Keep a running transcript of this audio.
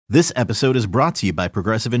This episode is brought to you by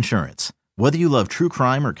Progressive Insurance. Whether you love true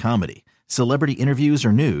crime or comedy, celebrity interviews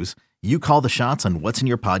or news, you call the shots on what's in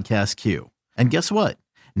your podcast queue. And guess what?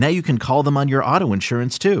 Now you can call them on your auto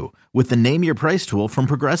insurance too with the Name Your Price tool from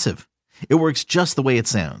Progressive. It works just the way it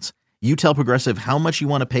sounds. You tell Progressive how much you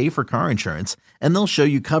want to pay for car insurance, and they'll show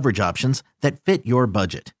you coverage options that fit your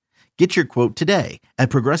budget. Get your quote today at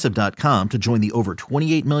Progressive.com to join the over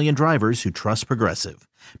 28 million drivers who trust Progressive.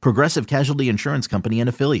 Progressive Casualty Insurance Company and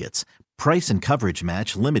Affiliates. Price and coverage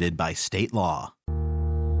match limited by state law.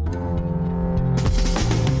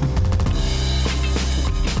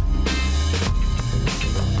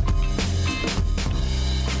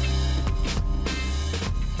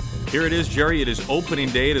 Here it is, Jerry. It is opening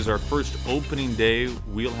day. It is our first opening day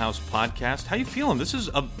Wheelhouse podcast. How you feeling? This is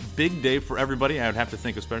a big day for everybody. I would have to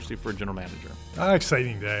think, especially for a general manager.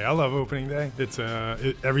 Exciting day. I love opening day. It's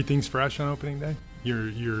everything's fresh on opening day.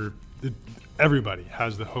 Everybody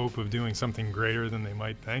has the hope of doing something greater than they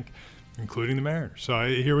might think, including the Mariners. So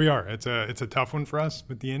here we are. It's a tough one for us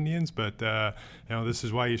with the Indians, but this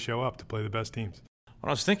is why you show up, to play the best teams. When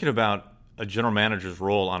I was thinking about a general manager's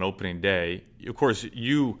role on opening day, of course,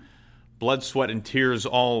 you blood, sweat, and tears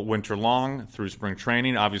all winter long through spring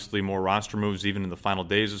training. Obviously, more roster moves even in the final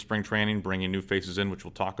days of spring training, bringing new faces in, which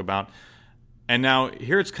we'll talk about. And now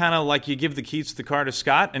here it's kind of like you give the keys to the car to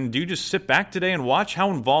Scott, and do you just sit back today and watch?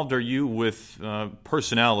 How involved are you with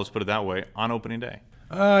personnel, let's put it that way, on opening day?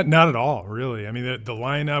 Not at all, really. I mean, the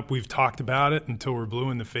lineup, we've talked about it until we're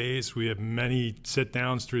blue in the face. We have many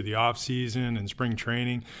sit-downs through the offseason and spring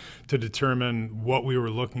training to determine what we were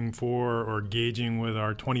looking for or gauging with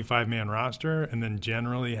our 25-man roster, and then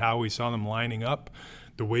generally how we saw them lining up,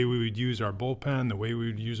 the way we would use our bullpen, the way we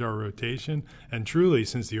would use our rotation. And truly,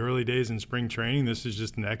 since the early days in spring training, this is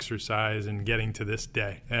just an exercise in getting to this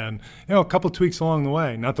day. And, a couple tweaks along the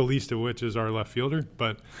way, not the least of which is our left fielder.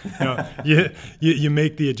 But, you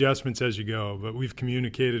make the adjustments as you go. But we've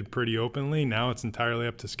communicated pretty openly. Now it's entirely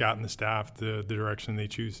up to Scott and the staff, the direction they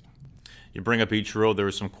choose. You bring up Ichiro. There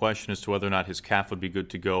was some question as to whether or not his calf would be good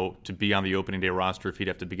to go to be on the opening day roster if he'd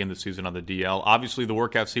have to begin the season on the DL. Obviously, the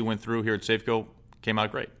workouts he went through here at Safeco came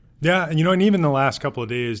out great. Yeah, and and even the last couple of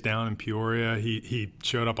days down in Peoria, he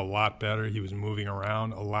showed up a lot better. He was moving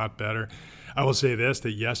around a lot better. I will say this,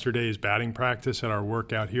 that yesterday's batting practice at our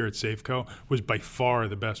workout here at Safeco was by far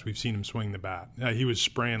the best we've seen him swing the bat. He was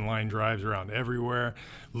spraying line drives around everywhere,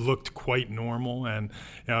 looked quite normal, and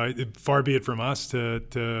far be it from us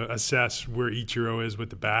to assess where Ichiro is with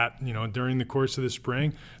the bat. During the course of the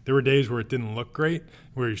spring, there were days where it didn't look great,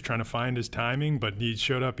 where he's trying to find his timing, but he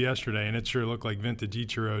showed up yesterday, and it sure looked like vintage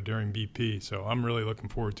Ichiro during BP. So I'm really looking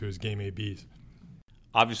forward to his Game ABs.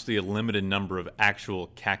 Obviously a limited number of actual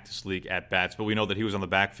Cactus League at-bats, but we know that he was on the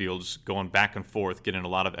backfields going back and forth, getting a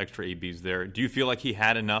lot of extra ABs there. Do you feel like he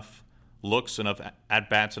had enough looks, enough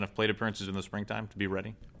at-bats, enough plate appearances in the springtime to be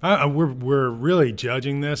ready? We're really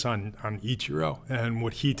judging this on Ichiro and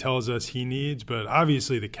what he tells us he needs, but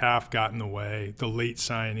obviously the calf got in the way, the late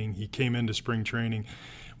signing. He came into spring training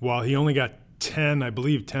while he only got 10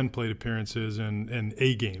 plate appearances and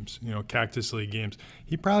A games, Cactus League games.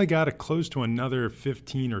 He probably got close to another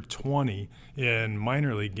 15 or 20 in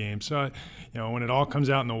minor league games. So, when it all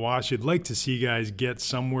comes out in the wash, you'd like to see guys get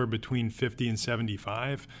somewhere between 50 and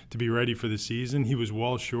 75 to be ready for the season. He was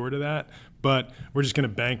well short of that, but we're just going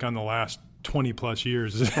to bank on the last 20-plus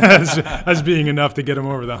years as being enough to get him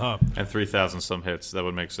over the hump. And 3,000 some hits. That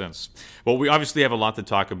would make sense. Well, we obviously have a lot to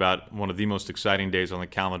talk about, one of the most exciting days on the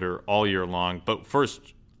calendar all year long. But first,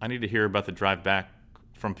 I need to hear about the drive back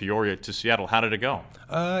from Peoria to Seattle. How did it go?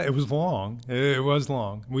 It was long. It was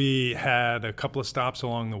long. We had a couple of stops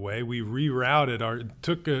along the way. We rerouted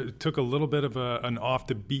took a little bit of an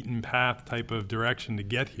off-the-beaten-path type of direction to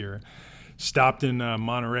get here. Stopped in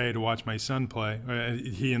Monterey to watch my son play.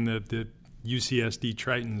 He and the UCSD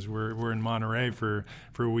Tritons were in Monterey for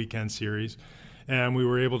a weekend series, and we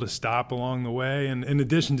were able to stop along the way. And in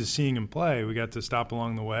addition to seeing him play, we got to stop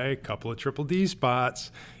along the way, a couple of Triple D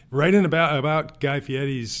spots, right in about Guy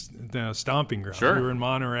Fieri's stomping ground. Sure. We were in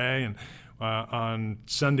Monterey, and on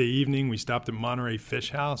Sunday evening we stopped at Monterey Fish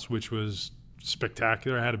House, which was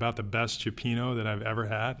spectacular. I had about the best cioppino that I've ever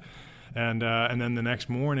had. And then the next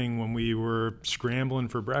morning when we were scrambling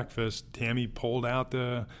for breakfast, Tammy pulled out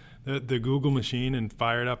the Google machine and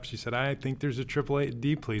fired up. She said, I think there's a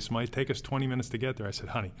AAA police. Might take us 20 minutes to get there. I said,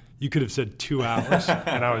 honey, you could have said 2 hours,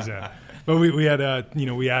 and I was in. But we had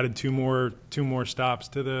we added two more stops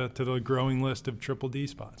to the growing list of Triple D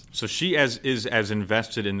spots. So she is as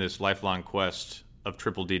invested in this lifelong quest of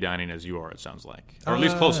Triple D dining as you are, it sounds like. Or at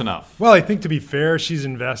least close enough. Well, I think to be fair, she's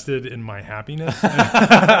invested in my happiness.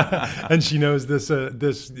 And she knows this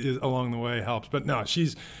is along the way helps. But no,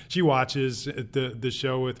 she watches the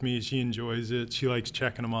show with me. She enjoys it. She likes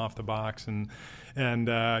checking them off the box. And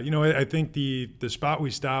I think the spot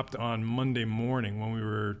we stopped on Monday morning when we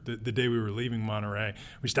were the day we were leaving Monterey,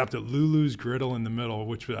 we stopped at Lulu's Griddle in the middle,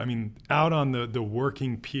 which was, out on the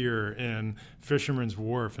working pier in Fisherman's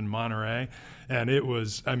Wharf in Monterey. And it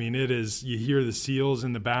was, you hear the seals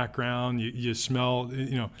in the background, you smell,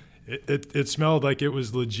 It smelled like it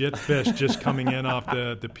was legit fish just coming in off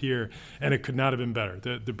the pier, and it could not have been better.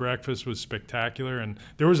 The breakfast was spectacular, and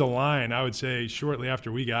there was a line, I would say, shortly after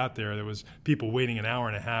we got there was people waiting an hour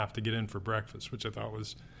and a half to get in for breakfast, which I thought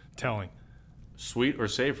was telling. Sweet or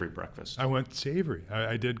savory breakfast? I went savory.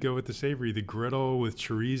 I did go with the savory. The griddle with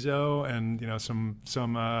chorizo and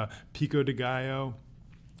some pico de gallo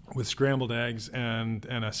with scrambled eggs and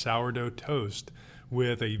a sourdough toast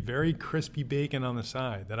with a very crispy bacon on the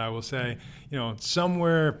side that I will say,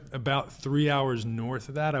 somewhere about 3 hours north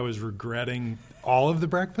of that, I was regretting all of the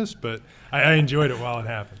breakfast, but I enjoyed it while it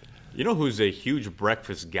happened. You know who's a huge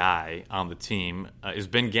breakfast guy on the team is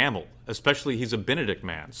Ben Gamble. Especially, he's a Benedict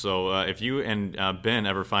man. So if you and Ben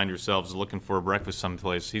ever find yourselves looking for a breakfast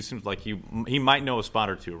someplace, he seems like he might know a spot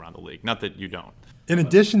or two around the league. Not that you don't. In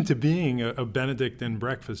addition to being a Benedict and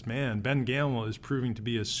breakfast man, Ben Gamble is proving to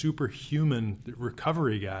be a superhuman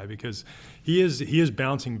recovery guy because he is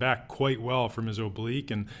bouncing back quite well from his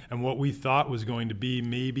oblique, and what we thought was going to be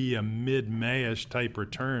maybe a mid-May-ish type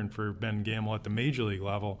return for Ben Gamble at the major league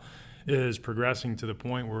level is progressing to the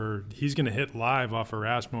point where he's going to hit live off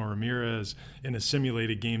Erasmo Ramirez in a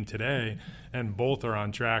simulated game today, and both are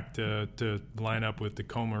on track to line up with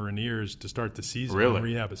Tacoma Rainiers to start the season on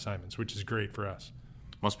rehab assignments, which is great for us.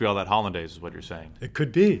 Must be all that hollandaise is what you're saying. It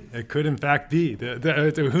could be. It could, in fact, be.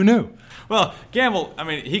 Who knew? Well, Gamble,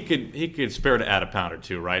 he could spare to add a pound or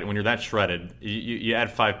two, right? When you're that shredded, you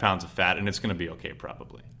add 5 pounds of fat, and it's going to be okay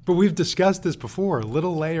probably. But we've discussed this before. A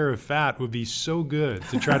little layer of fat would be so good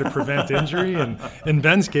to try to prevent injury. And in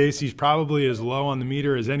Ben's case, he's probably as low on the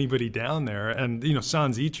meter as anybody down there. And,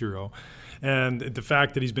 sans Ichiro. And the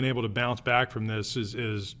fact that he's been able to bounce back from this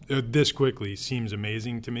is this quickly seems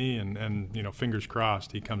amazing to me. And fingers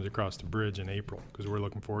crossed he comes across the bridge in April because we're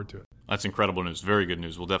looking forward to it. That's incredible news. Very good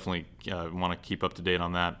news. We'll definitely want to keep up to date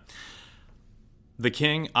on that. The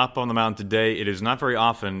King up on the mound today. It is not very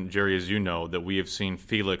often, Jerry, as you know, that we have seen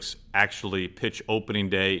Felix actually pitch opening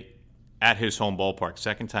day at his home ballpark.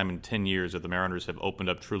 Second time in 10 years that the Mariners have opened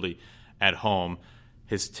up truly at home.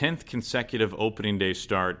 His 10th consecutive opening day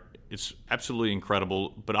start. It's absolutely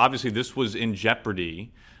incredible. But obviously this was in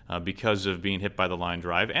jeopardy because of being hit by the line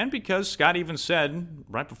drive and because Scott even said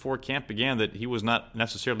right before camp began that he was not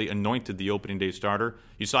necessarily anointed the opening day starter.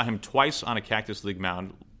 You saw him twice on a Cactus League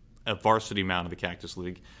mound, a varsity mound of the Cactus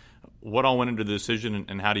League. What all went into the decision,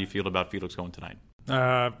 and how do you feel about Felix going tonight?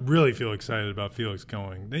 Really feel excited about Felix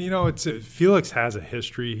going. Felix has a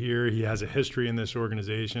history here. He has a history in this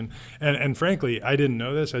organization. And frankly, I didn't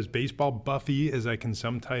know this, as baseball buffy as I can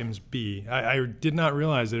sometimes be. I did not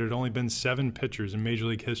realize that there had only been 7 pitchers in Major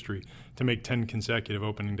League history to make 10 consecutive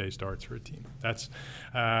opening day starts for a team. That's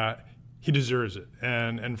he deserves it.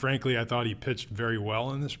 And frankly, I thought he pitched very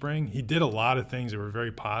well in the spring. He did a lot of things that were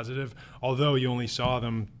very positive, although you only saw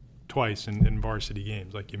them twice in varsity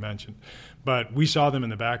games, like you mentioned. But we saw them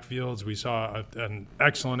in the backfields. We saw an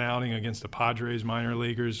excellent outing against the Padres minor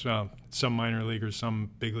leaguers, some minor leaguers,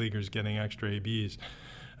 some big leaguers getting extra ABs.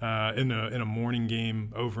 In a morning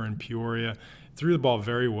game over in Peoria. Threw the ball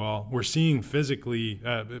very well. We're seeing physically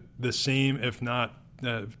the same, if not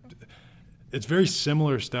it's very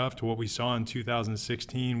similar stuff to what we saw in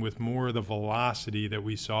 2016 with more of the velocity that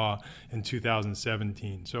we saw in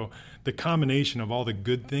 2017. So the combination of all the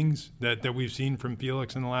good things that we've seen from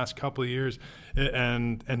Felix in the last couple of years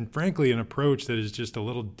and frankly an approach that is just a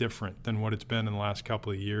little different than what it's been in the last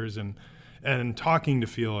couple of years. And talking to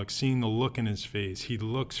Felix, seeing the look in his face, he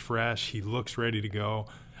looks fresh, he looks ready to go.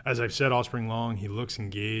 As I've said all spring long, he looks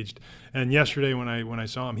engaged. And yesterday when I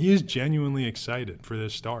saw him, he is genuinely excited for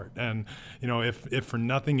this start. And, if for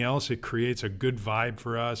nothing else, it creates a good vibe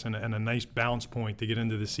for us and a nice bounce point to get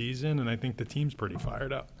into the season. And I think the team's pretty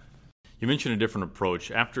fired up. You mentioned a different approach.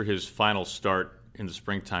 After his final start in the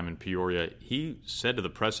springtime in Peoria, he said to the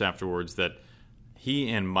press afterwards that he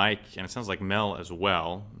and Mike, and it sounds like Mel as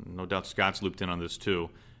well, no doubt Scott's looped in on this too,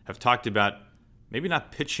 have talked about maybe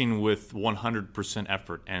not pitching with 100%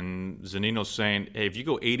 effort. And Zunino's saying, hey, if you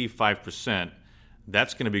go 85%,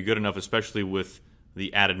 that's going to be good enough, especially with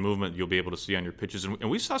the added movement you'll be able to see on your pitches. And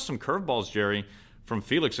we saw some curveballs, Jerry, from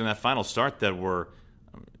Felix in that final start that were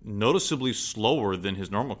noticeably slower than his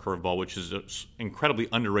normal curveball, which is an incredibly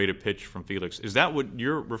underrated pitch from Felix. Is that what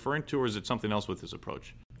you're referring to, or is it something else with his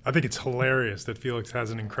approach? I think it's hilarious that Felix has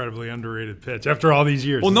an incredibly underrated pitch after all these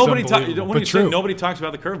years. Well, nobody talks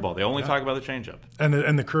about the curveball. They only talk about the changeup. And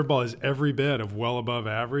the curveball is every bit of well above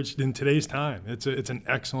average in today's time. It's an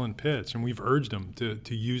excellent pitch, and we've urged him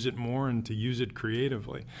to use it more and to use it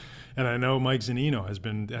creatively. And I know Mike Zunino has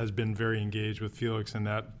been very engaged with Felix in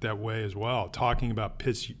that way as well, talking about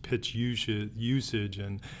pitch usage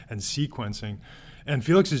and sequencing. And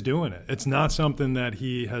Felix is doing it. It's not something that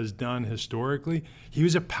he has done historically. He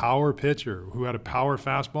was a power pitcher who had a power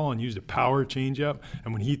fastball and used a power changeup.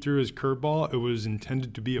 And when he threw his curveball, it was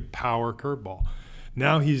intended to be a power curveball.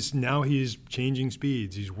 Now he's changing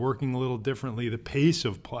speeds. He's working a little differently. The pace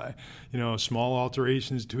of play, small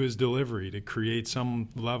alterations to his delivery to create some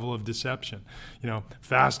level of deception.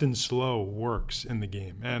 Fast and slow works in the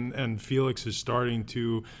game, and Felix is starting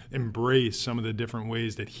to embrace some of the different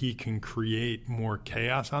ways that he can create more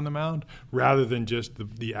chaos on the mound rather than just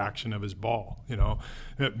the action of his ball.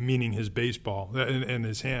 Meaning his baseball and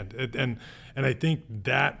his hand, and I think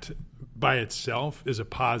that by itself is a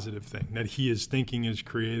positive thing, that he is thinking as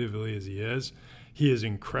creatively as he is. He is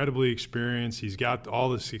incredibly experienced. He's got all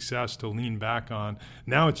the success to lean back on.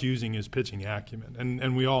 Now it's using his pitching acumen,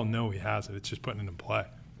 and we all know he has it. It's just putting it in play.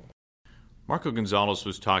 Marco Gonzalez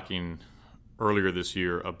was talking earlier this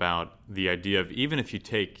year about the idea of, even if you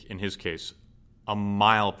take, in his case, a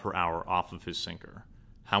mile per hour off of his sinker,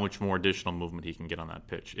 how much more additional movement he can get on that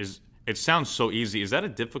pitch. It sounds so easy. Is that a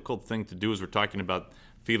difficult thing to do as we're talking about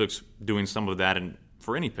Felix doing some of that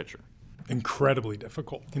for any pitcher? Incredibly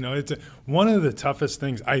difficult. It's one of the toughest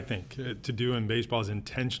things, I think, to do in baseball is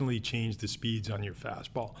intentionally change the speeds on your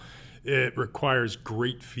fastball. It requires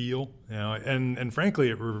great feel, and frankly,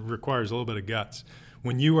 it requires a little bit of guts.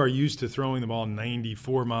 When you are used to throwing the ball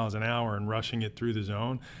 94 miles an hour and rushing it through the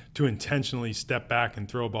zone, to intentionally step back and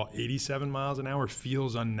throw a ball 87 miles an hour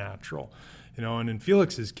feels unnatural. And in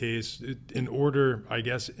Felix's case, in order, I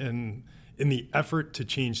guess, in the effort to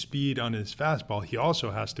change speed on his fastball, he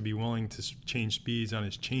also has to be willing to change speeds on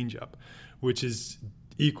his changeup, which is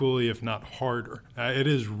equally, if not harder. It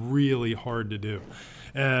is really hard to do.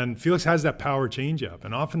 And Felix has that power changeup,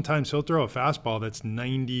 and oftentimes he'll throw a fastball that's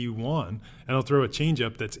 91, and he'll throw a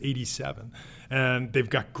changeup that's 87. And they've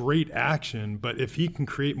got great action, but if he can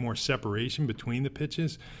create more separation between the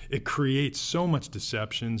pitches, it creates so much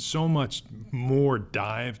deception, so much more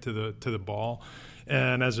dive to the ball.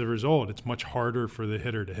 And as a result, it's much harder for the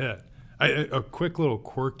hitter to hit. A quick little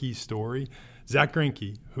quirky story. Zach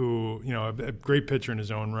Greinke, who, a great pitcher in his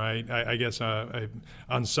own right, I guess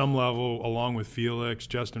on some level, along with Felix,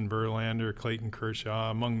 Justin Verlander, Clayton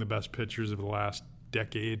Kershaw, among the best pitchers of the last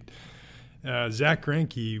decade. Zach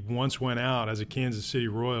Greinke once went out as a Kansas City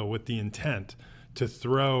Royal with the intent to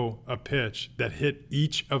throw a pitch that hit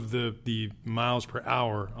each of the miles per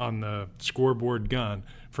hour on the scoreboard gun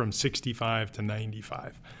from 65 to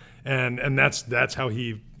 95. And that's how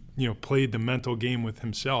he played the mental game with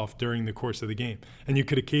himself during the course of the game. And you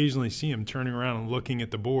could occasionally see him turning around and looking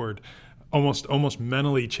at the board, almost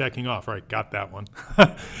mentally checking off, right, got that one.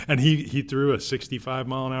 And he threw a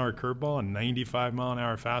 65-mile-an-hour curveball, a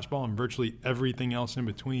 95-mile-an-hour fastball, and virtually everything else in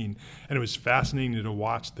between. And it was fascinating to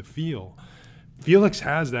watch the feel. Felix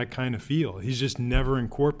has that kind of feel. He's just never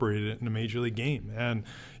incorporated it in a major league game. And,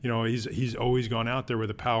 he's always gone out there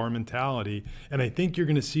with a power mentality. And I think you're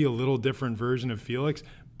going to see a little different version of Felix,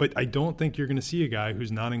 but I don't think you're going to see a guy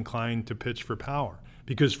who's not inclined to pitch for power.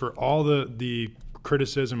 Because for all the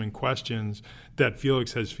criticism and questions that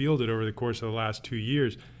Felix has fielded over the course of the last 2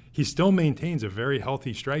 years, he still maintains a very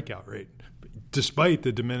healthy strikeout rate, despite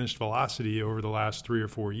the diminished velocity over the last 3 or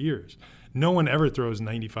 4 years. No one ever throws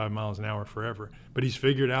 95 miles an hour forever, but he's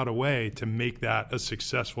figured out a way to make that a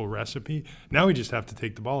successful recipe. Now we just have to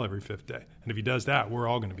take the ball every fifth day. And if he does that, we're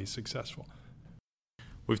all going to be successful.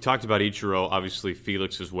 We've talked about Ichiro, obviously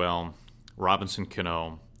Felix as well, Robinson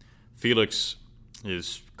Cano. Felix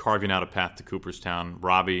is carving out a path to Cooperstown.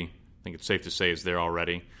 Robbie, I think it's safe to say, is there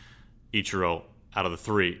already. Ichiro, out of the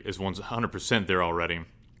three, is 100% there already.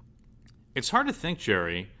 It's hard to think,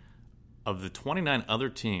 Jerry, of the 29 other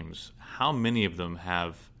teams, how many of them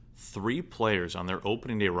have 3 players on their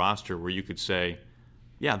opening day roster where you could say,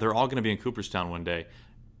 yeah, they're all going to be in Cooperstown one day.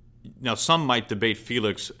 Now, some might debate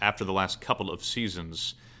Felix after the last couple of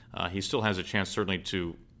seasons. He still has a chance, certainly,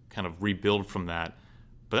 to kind of rebuild from that.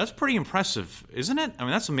 But that's pretty impressive, isn't it? I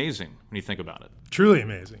mean, that's amazing when you think about it. Truly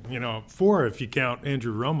amazing. 4 if you count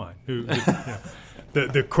Andrew Romine, who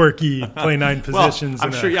the quirky play 9 positions.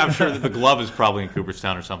 Well, I'm sure that the glove is probably in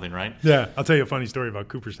Cooperstown or something, right? Yeah, I'll tell you a funny story about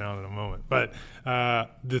Cooperstown in a moment. But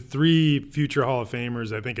the 3 future Hall of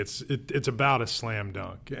Famers, I think it's about a slam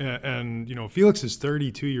dunk. And Felix is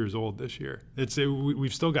 32 years old this year.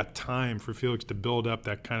 We've still got time for Felix to build up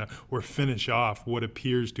that kind of, or finish off what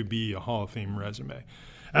appears to be a Hall of Fame resume.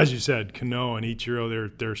 As you said, Cano and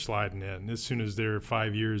Ichiro, they're sliding in as soon as their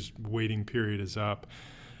 5 years waiting period is up.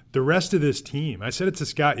 The rest of this team, I said it to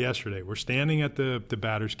Scott yesterday, we're standing at the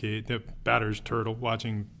batter's turtle,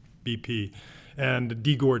 watching BP, and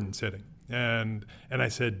D. Gordon sitting. And I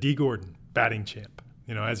said, D. Gordon, batting champ,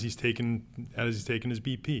 as he's taken his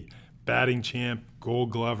BP. Batting champ, Gold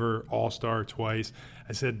Glover, All-Star twice.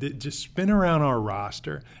 I said, just spin around our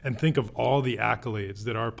roster and think of all the accolades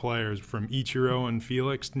that our players, from Ichiro and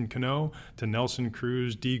Felix and Cano to Nelson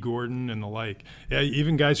Cruz, D. Gordon, and the like,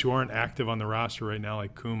 even guys who aren't active on the roster right now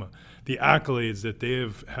like Kuma, the accolades that they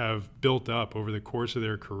have built up over the course of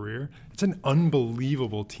their career. It's an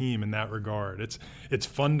unbelievable team in that regard. It's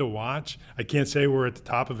fun to watch. I can't say we're at the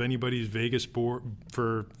top of anybody's Vegas board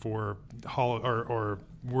for Hall or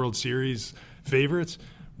World Series favorites.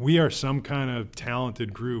 We are some kind of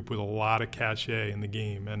talented group with a lot of cachet in the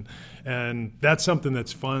game, and that's something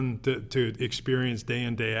that's fun to experience day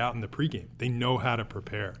in, day out in the pregame. They know how to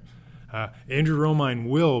prepare. Andrew Romine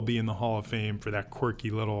will be in the Hall of Fame for that quirky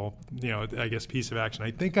little, piece of action.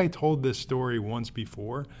 I think I told this story once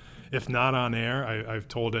before. If not on air, I've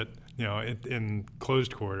told it, in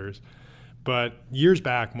closed quarters. But years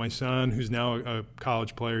back, my son, who's now a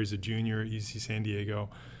college player, he's a junior at UC San Diego,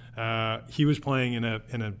 he was playing in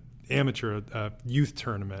an amateur youth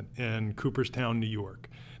tournament in Cooperstown, New York.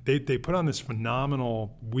 They put on this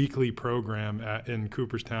phenomenal weekly program in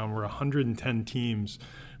Cooperstown where 110 teams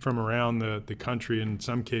from around the country, and in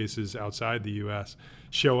some cases outside the U.S.,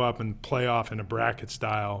 show up and play off in a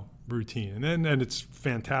bracket-style routine. And it's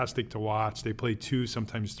fantastic to watch. They play 2,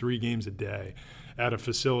 sometimes 3 games a day at a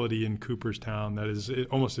facility in Cooperstown that is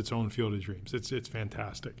almost its own field of dreams. It's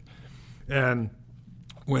fantastic. And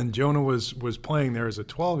when Jonah was playing there as a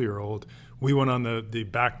 12-year-old, we went on the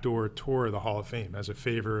backdoor tour of the Hall of Fame as a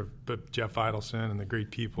favor of Jeff Idelson and the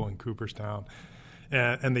great people in Cooperstown.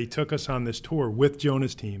 And they took us on this tour with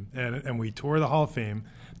Jonah's team, and we toured the Hall of Fame,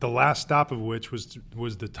 the last stop of which was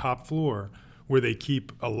the top floor where they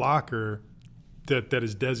keep a locker that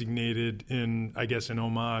is designated in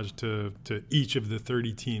homage to each of the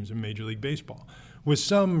 30 teams in Major League Baseball, with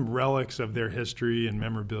some relics of their history and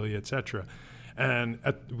memorabilia, etc. And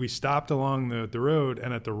we stopped along the road,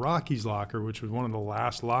 and at the Rockies locker, which was one of the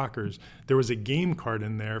last lockers, there was a game card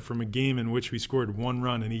in there from a game in which we scored 1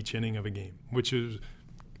 run in each inning of a game, which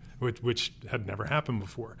had never happened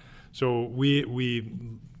before. So we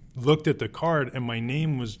looked at the card, and my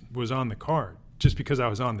name was on the card just because I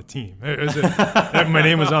was on the team. My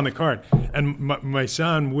name was on the card. And my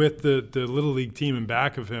son, with the Little League team in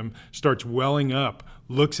back of him, starts welling up,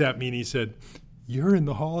 looks at me, and he said, "You're in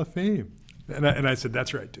the Hall of Fame." And I said,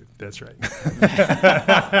 "That's right, dude. That's right."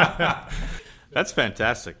 That's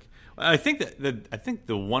fantastic. I think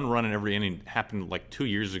the 1 run in every inning happened like 2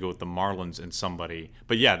 years ago with the Marlins and somebody.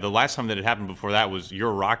 But yeah, the last time that it happened before that was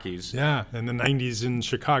your Rockies. Yeah, in the 90s in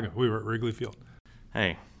Chicago. We were at Wrigley Field.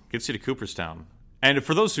 Hey, good to see the Cooperstown. And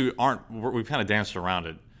for those who aren't, we've kind of danced around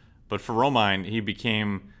it. But for Romine, he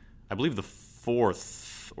became, I believe, the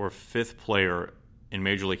 4th or 5th player in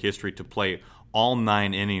Major League history to play all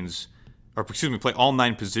 9 innings, or play all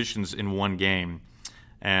 9 positions in one game.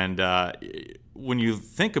 And when you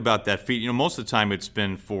think about that feat, most of the time it's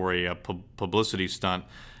been for a publicity stunt.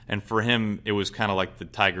 And for him, it was kind of like the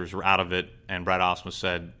Tigers were out of it, and Brad Ausmus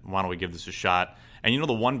said, "Why don't we give this a shot?" And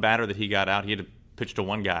the one batter that he got out, he had to pitch to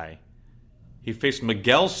one guy. He faced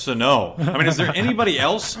Miguel Sano. I mean, is there anybody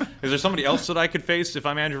else? Is there somebody else that I could face if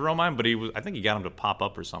I'm Andrew Romine? But I think he got him to pop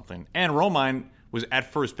up or something. And Romine was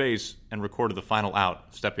at first base and recorded the final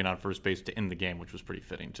out, stepping on first base to end the game, which was pretty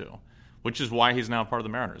fitting too. Which is why he's now part of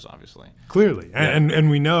the Mariners, obviously. Clearly. Yeah.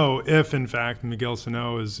 And we know if, in fact, Miguel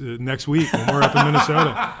Sano is next week when we're up in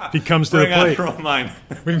Minnesota, if he comes to the plate. Romine.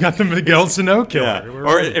 We've got the Miguel Sano killer. Yeah.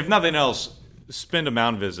 Or if nothing else, spend a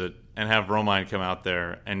mound visit and have Romine come out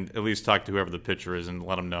there and at least talk to whoever the pitcher is and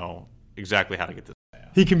let him know exactly how to get this.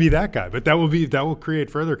 He can be that guy, but that will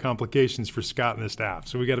create further complications for Scott and the staff.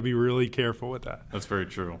 So we got to be really careful with that. That's very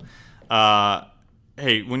true.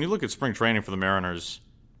 Hey, when you look at spring training for the Mariners,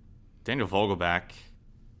 Daniel Vogelbach,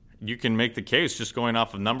 you can make the case just going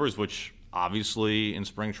off of numbers, which obviously in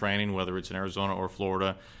spring training, whether it's in Arizona or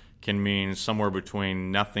Florida, can mean somewhere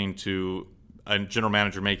between nothing to a general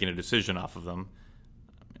manager making a decision off of them.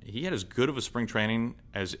 He had as good of a spring training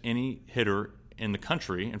as any hitter in the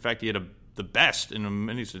country. In fact, he had the best in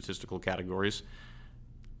many statistical categories.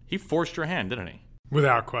 He forced your hand, didn't he?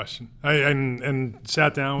 Without question. And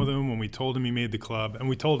sat down with him when we told him he made the club, and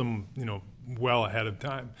we told him, well ahead of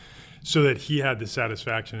time, so that he had the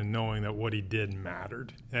satisfaction in knowing that what he did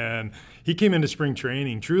mattered. And he came into spring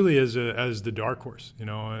training truly as the dark horse,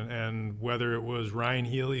 and whether it was Ryan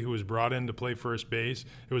Healy, who was brought in to play first base,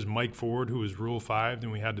 it was Mike Ford, who was Rule 5,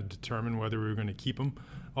 and we had to determine whether we were going to keep him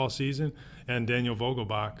all season, and Daniel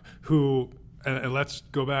Vogelbach, who, and let's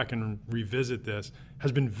go back and revisit this,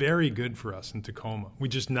 has been very good for us in Tacoma. We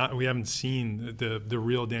haven't seen the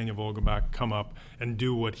real Daniel Vogelbach come up and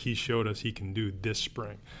do what he showed us he can do this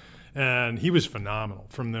spring. And he was phenomenal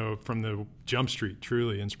from the jump street,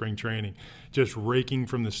 truly, in spring training. Just raking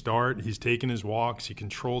from the start. He's taken his walks. He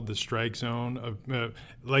controlled the strike zone.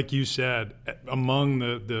 Like you said, among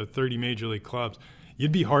the 30 major league clubs,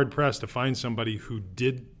 you'd be hard-pressed to find somebody who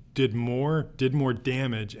did more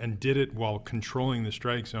damage and did it while controlling the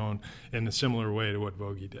strike zone in a similar way to what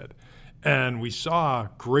Vogie did. And we saw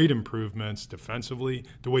great improvements defensively,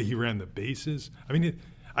 the way he ran the bases. I mean,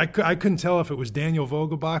 I couldn't tell if it was Daniel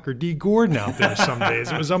Vogelbach or Dee Gordon out there some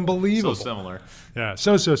days. It was unbelievable. So similar. Yeah,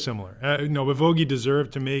 so similar. But Vogie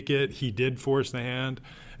deserved to make it. He did force the hand.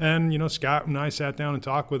 And, Scott and I sat down and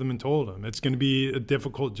talked with him and told him it's going to be a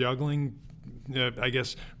difficult juggling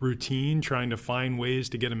routine, trying to find ways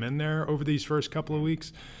to get him in there over these first couple of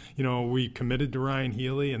weeks. We committed to Ryan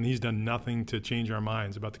Healy, and he's done nothing to change our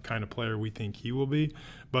minds about the kind of player we think he will be.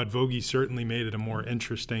 But Vogie certainly made it a more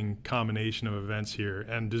interesting combination of events here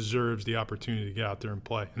and deserves the opportunity to get out there and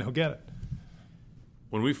play, and he'll get it.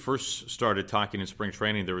 When we first started talking in spring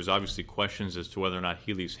training, there was obviously questions as to whether or not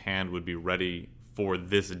Healy's hand would be ready for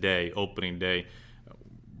this day, opening day.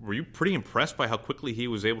 Were you pretty impressed by how quickly he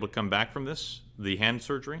was able to come back from the hand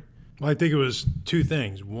surgery? Well, I think it was two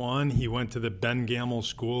things. One, he went to the Ben Gamel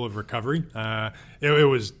School of Recovery. It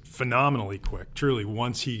was phenomenally quick, truly.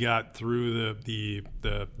 Once he got through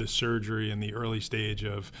the surgery and the early stage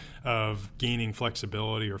of gaining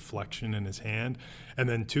flexibility or flexion in his hand, and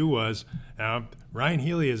then two was Ryan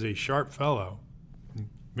Healy is a sharp fellow,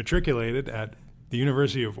 matriculated at the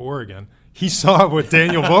University of Oregon. He saw what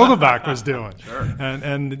Daniel Vogelbach was doing, sure.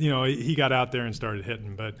 and he got out there and started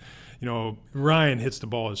hitting, but. Ryan hits the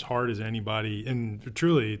ball as hard as anybody, and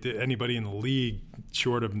truly anybody in the league,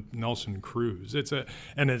 short of Nelson Cruz. It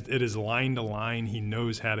is line to line. He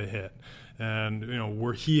knows how to hit, and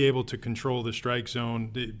were he able to control the strike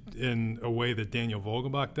zone in a way that Daniel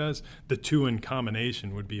Vogelbach does, the two in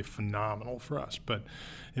combination would be phenomenal for us. But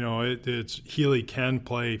it's Healy can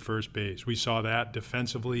play first base. We saw that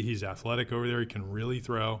defensively. He's athletic over there. He can really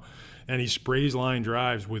throw. And he sprays line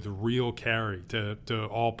drives with real carry to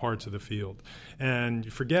all parts of the field. And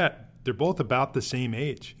you forget, they're both about the same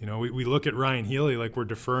age. We look at Ryan Healy like we're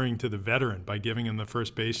deferring to the veteran by giving him the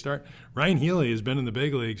first base start. Ryan Healy has been in the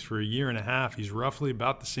big leagues for a year and a half. He's roughly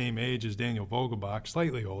about the same age as Daniel Vogelbach,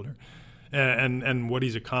 slightly older. And what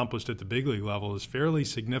he's accomplished at the big league level is fairly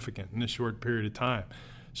significant in a short period of time.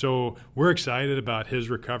 So we're excited about his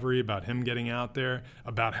recovery, about him getting out there,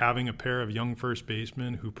 about having a pair of young first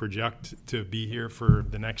basemen who project to be here for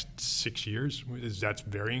the next 6 years. That's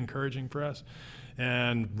very encouraging for us.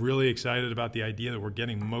 And really excited about the idea that we're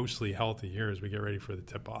getting mostly healthy here as we get ready for the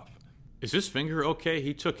tip-off. Is his finger okay?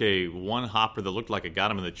 He took a one hopper that looked like it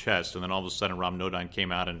got him in the chest, and then all of a sudden Rob Nodine came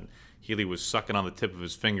out and Healy was sucking on the tip of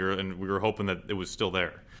his finger, and we were hoping that it was still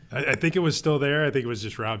there. I think it was still there. I think it was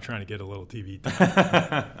just Rob trying to get a little TV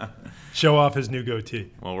time. Show off his new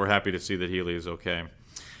goatee. Well, we're happy to see that Healy is okay.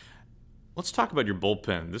 Let's talk about your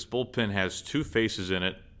bullpen. This bullpen has two faces in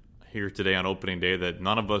it here today on opening day that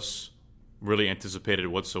none of us really anticipated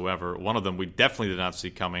whatsoever. One of them we definitely did not see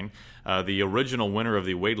coming. The original winner of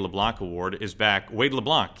the Wade LeBlanc Award is back. Wade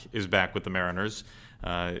LeBlanc is back with the Mariners.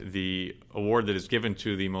 The award that is given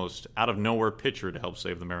to the most out-of-nowhere pitcher to help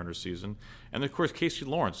save the Mariners season. And, of course, Casey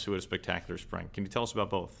Lawrence, who had a spectacular spring. Can you tell us about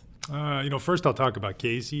both? First I'll talk about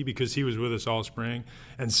Casey because he was with us all spring.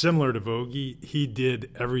 And similar to Vogie, he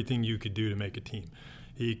did everything you could do to make a team.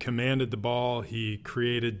 He commanded the ball. He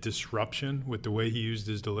created disruption with the way he used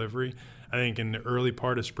his delivery. I think in the early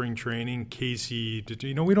part of spring training, Casey,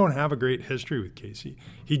 we don't have a great history with Casey.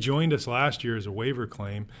 He joined us last year as a waiver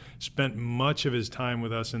claim, spent much of his time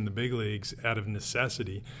with us in the big leagues out of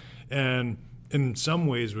necessity, and in some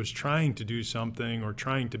ways was trying to do something or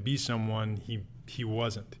trying to be someone he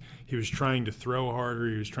wasn't. He was trying to throw harder.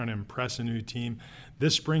 He was trying to impress a new team.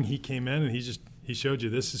 This spring he came in and he showed you,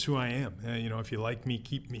 this is who I am. If you like me,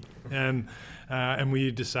 keep me. And we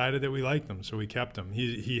decided that we liked him, so we kept him.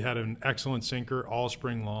 He had an excellent sinker all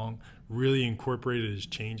spring long, really incorporated his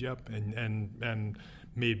changeup and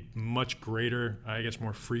made much greater, I guess,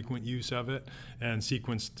 more frequent use of it, and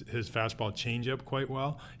sequenced his fastball changeup quite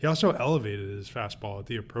well. He also elevated his fastball at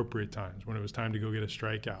the appropriate times when it was time to go get a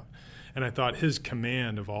strikeout. And I thought his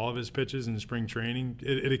command of all of his pitches in spring training,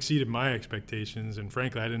 it exceeded my expectations. And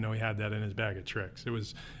frankly, I didn't know he had that in his bag of tricks. It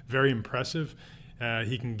was very impressive.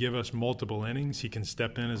 He can give us multiple innings. He can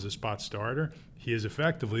step in as a spot starter. He is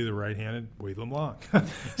effectively the right-handed Wade LeBlanc.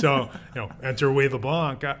 So, enter Wade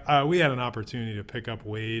LeBlanc. We had an opportunity to pick up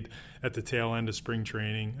Wade at the tail end of spring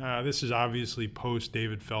training. This is obviously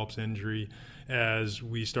post-David Phelps injury, as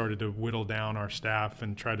we started to whittle down our staff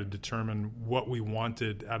and try to determine what we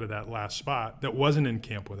wanted out of that last spot that wasn't in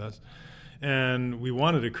camp with us. And we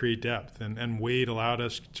wanted to create depth, and Wade allowed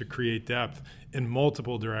us to create depth in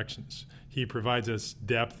multiple directions. He provides us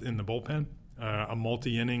depth in the bullpen, a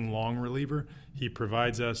multi-inning long reliever. He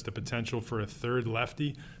provides us the potential for a third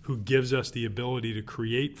lefty who gives us the ability to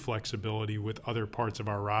create flexibility with other parts of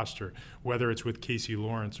our roster, whether it's with Casey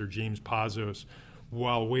Lawrence or James Pazos.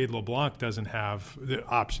 While Wade LeBlanc doesn't have the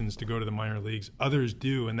options to go to the minor leagues, others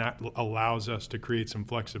do, and that allows us to create some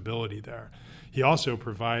flexibility there. He also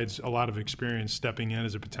provides a lot of experience stepping in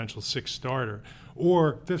as a potential sixth starter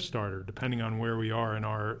or fifth starter, depending on where we are in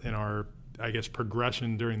our I guess,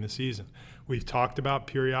 progression during the season. We've talked about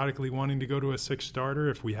periodically wanting to go to a sixth starter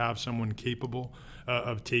if we have someone capable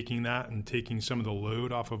of taking that and taking some of the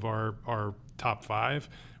load off of our top five.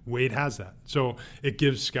 Wade has that. So it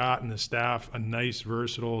gives Scott and the staff a nice,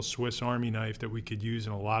 versatile Swiss Army knife that we could use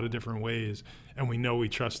in a lot of different ways, and we know we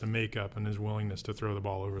trust the makeup and his willingness to throw the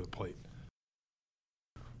ball over the plate.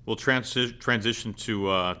 We'll transition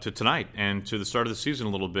to tonight and to the start of the season a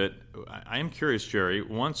little bit. I am curious, Jerry,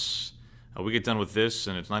 once we get done with this,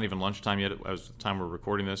 and it's not even lunchtime yet as the time we're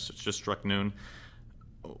recording this, it's just struck noon,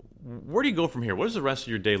 where do you go from here? What does the rest of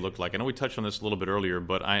your day look like? I know we touched on this a little bit earlier,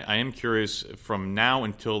 but I am curious from now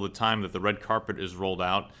until the time that the red carpet is rolled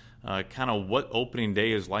out, kind of what opening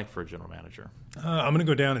day is like for a general manager. I'm going to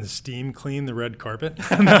go down and steam clean the red carpet.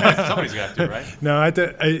 Somebody's got to, right?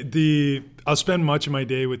 No, I'll spend much of my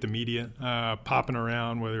day with the media, popping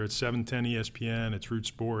around, whether it's 710 ESPN, it's Root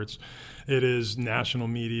Sports, it is national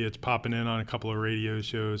media, it's popping in on a couple of radio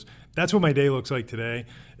shows. That's what my day looks like today.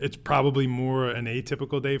 It's probably more an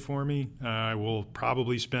atypical day for me. I will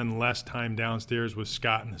probably spend less time downstairs with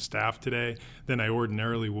Scott and the staff today than I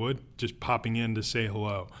ordinarily would, just popping in to say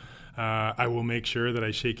hello. I will make sure that I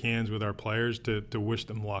shake hands with our players to wish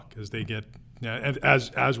them luck as they get,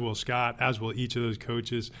 as will Scott, as will each of those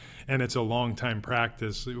coaches. And it's a long time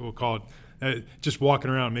practice. We'll call it just walking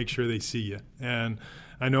around, make sure they see you. And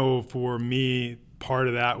I know for me, part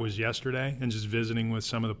of that was yesterday and just visiting with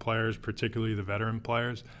some of the players, particularly the veteran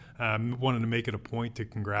players. Wanted to make it a point to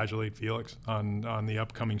congratulate Felix on the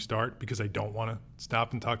upcoming start because I don't want to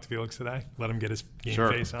stop and talk to Felix today. Let him get his game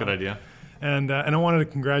face on. Good idea. And I wanted to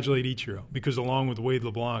congratulate Ichiro because along with Wade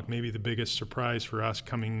LeBlanc, maybe the biggest surprise for us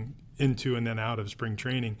coming into and then out of spring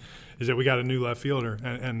training is that we got a new left fielder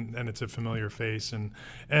and it's a familiar face.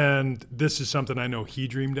 And this is something I know he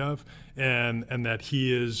dreamed of and that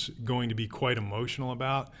he is going to be quite emotional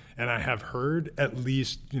about. And I have heard at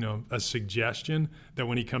least, a suggestion that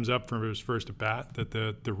when he comes up for his first at bat that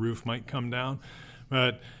the roof might come down.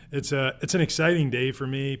 But it's an exciting day for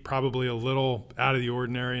me, probably a little out of the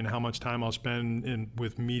ordinary in how much time I'll spend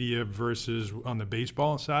with media versus on the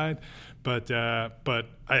baseball side. But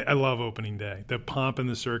I love opening day. The pomp and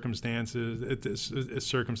the circumstances,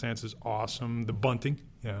 circumstances awesome. The bunting,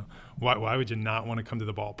 why would you not want to come to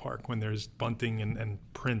the ballpark when there's bunting and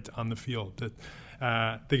print on the field?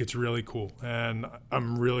 I think it's really cool, and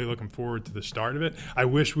I'm really looking forward to the start of it. I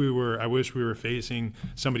wish we were facing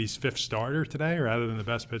somebody's fifth starter today, rather than the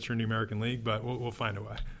best pitcher in the American League. But we'll find a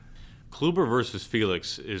way. Kluber versus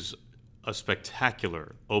Felix is a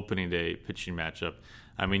spectacular opening day pitching matchup.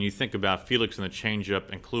 I mean, you think about Felix and the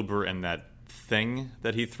changeup, and Kluber and that thing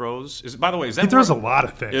that he throws. By the way, is that he throws a lot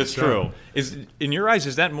of things? It's true. Is in your eyes,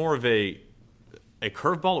 is that more of a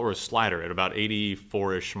curveball or a slider at about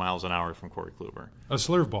 84-ish miles an hour from Corey Kluber? A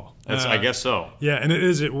slurve ball. I guess so. Yeah, and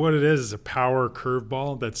what it is a power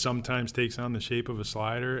curveball that sometimes takes on the shape of a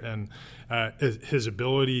slider, and his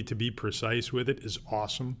ability to be precise with it is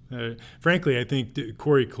awesome. Frankly, I think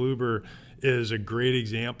Corey Kluber is a great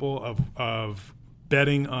example of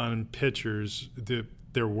betting on pitchers,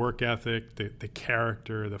 their work ethic, the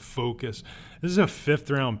character, the focus. This is a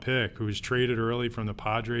fifth-round pick who was traded early from the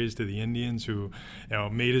Padres to the Indians, who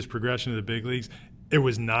made his progression to the big leagues. It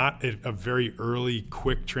was not a very early,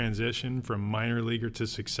 quick transition from minor leaguer to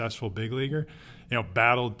successful big leaguer.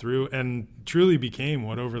 Battled through and truly became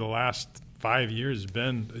what over the last 5 years has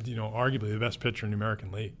been, arguably the best pitcher in the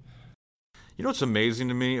American League. You know what's amazing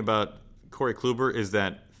to me about Corey Kluber is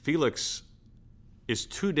that Felix is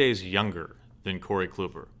 2 days younger than Corey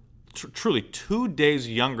Kluber. Truly 2 days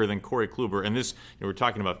younger than Corey Kluber. And this, we're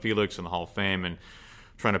talking about Felix and the Hall of Fame and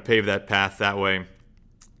trying to pave that path that way.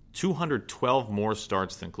 212 more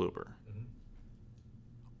starts than Kluber.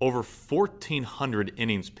 Over 1,400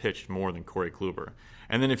 innings pitched more than Corey Kluber.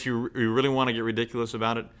 And then if you really want to get ridiculous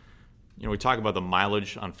about it, we talk about the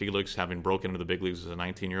mileage on Felix having broken into the big leagues as a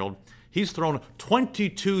 19-year-old. He's thrown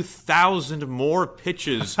 22,000 more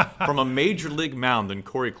pitches from a major league mound than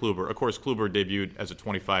Corey Kluber. Of course, Kluber debuted as a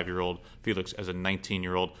 25-year-old, Felix as a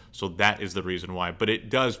 19-year-old, so that is the reason why. But it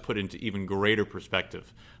does put into even greater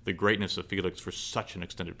perspective the greatness of Felix for such an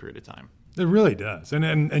extended period of time. It really does.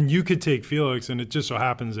 And you could take Felix, and it just so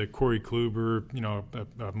happens that Corey Kluber,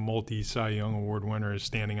 a multi-Cy Young Award winner, is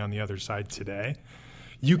standing on the other side today.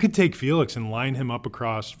 You could take Felix and line him up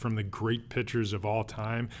across from the great pitchers of all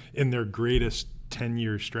time in their greatest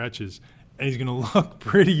 10-year stretches, and he's going to look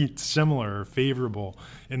pretty similar or favorable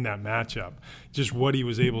in that matchup. Just what he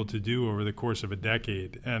was able to do over the course of a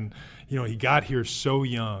decade. And, he got here so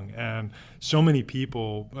young, and so many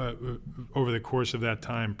people over the course of that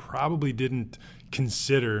time probably didn't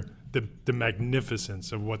consider the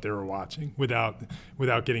magnificence of what they were watching without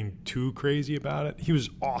getting too crazy about it. He was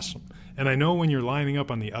awesome. And I know when you're lining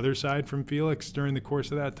up on the other side from Felix during the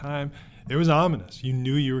course of that time, it was ominous. You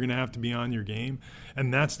knew you were going to have to be on your game.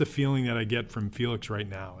 And that's the feeling that I get from Felix right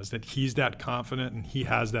now, is that he's that confident and he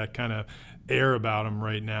has that kind of air about him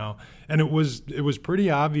right now. And it was pretty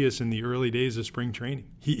obvious in the early days of spring training.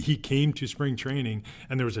 He came to spring training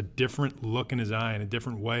and there was a different look in his eye and a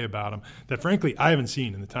different way about him that, frankly, I haven't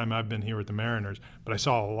seen in the time I've been here with the Mariners, but I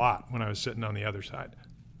saw a lot when I was sitting on the other side.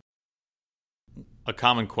 A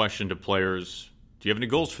common question to players, do you have any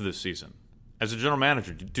goals for this season? As a general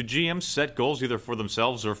manager, do GMs set goals either for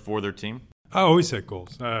themselves or for their team? I always set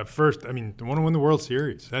goals. First, I want to win the World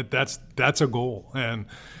Series. That's a goal. And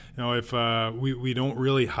if we don't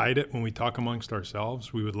really hide it when we talk amongst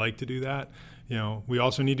ourselves, we would like to do that. We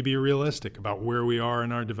also need to be realistic about where we are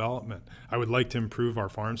in our development. I would like to improve our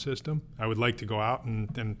farm system. I would like to go out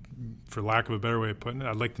and for lack of a better way of putting it,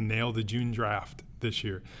 I'd like to nail the June draft this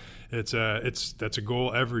year. That's a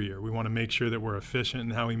goal every year. We want to make sure that we're efficient in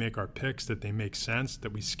how we make our picks, that they make sense,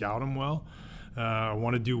 that we scout them well. I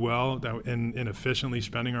want to do well in efficiently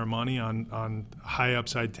spending our money on high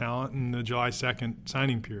upside talent in the July 2nd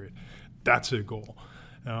signing period. That's a goal.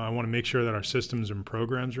 I want to make sure that our systems and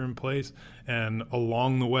programs are in place. And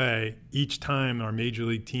along the way, each time our major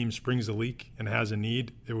league team springs a leak and has a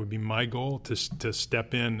need, it would be my goal to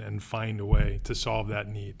step in and find a way to solve that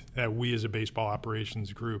need. That we as a baseball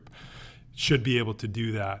operations group should be able to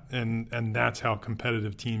do that. And that's how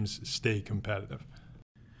competitive teams stay competitive.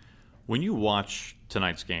 When you watch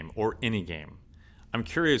tonight's game or any game, I'm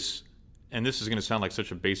curious, and this is going to sound like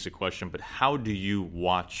such a basic question, but how do you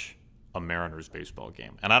watch a Mariners baseball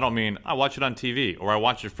game? And I don't mean I watch it on TV or I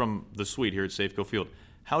watch it from the suite here at Safeco Field.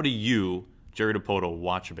 How do you, Jerry Dipoto,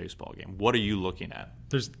 watch a baseball game? What are you looking at?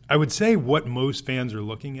 I would say what most fans are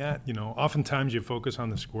looking at. Oftentimes you focus on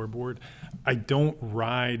the scoreboard. I don't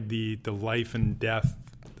ride the life and death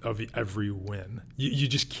of every win. You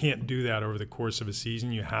just can't do that over the course of a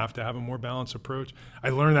season. You have to have a more balanced approach. I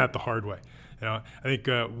learned that the hard way. I think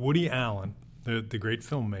Woody Allen, the great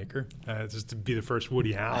filmmaker, just to be the first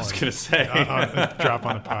Woody Allen. I was going to say. Drop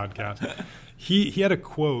on a podcast. He had a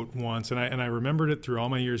quote once, and I remembered it through all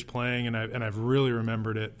my years playing, and I've really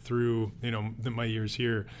remembered it through my years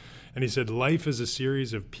here. And he said, life is a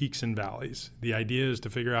series of peaks and valleys. The idea is to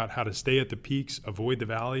figure out how to stay at the peaks, avoid the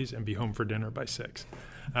valleys, and be home for dinner by 6.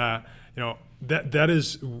 That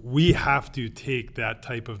is, we have to take that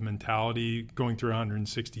type of mentality going through a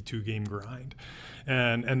 162 game grind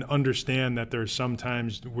and understand that there's some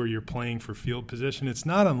times where you're playing for field position. It's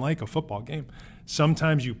not unlike a football game.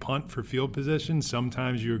 Sometimes you punt for field position.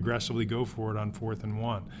 Sometimes you aggressively go for it on 4th and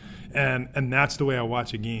 1. And that's the way I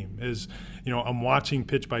watch a game is, I'm watching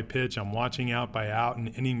pitch by pitch. I'm watching out by out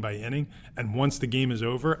and inning by inning. And once the game is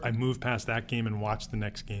over, I move past that game and watch the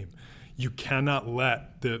next game. You cannot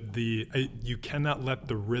let the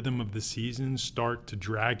rhythm of the season start to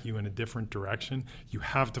drag you in a different direction. You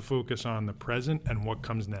have to focus on the present and what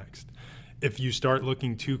comes next. If you start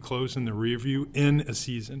looking too close in the rear view in a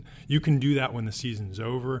season, you can do that when the season's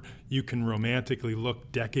over. You can romantically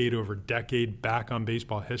look decade over decade back on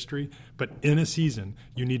baseball history. But in a season,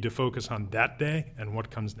 you need to focus on that day and what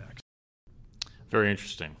comes next. Very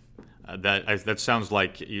interesting. That sounds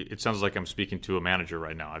like I'm speaking to a manager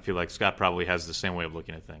right now. I feel like Scott probably has the same way of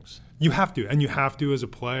looking at things. You have to, and you have to as a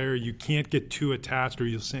player. You can't get too attached or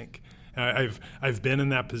you'll sink. I've been in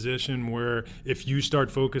that position where if you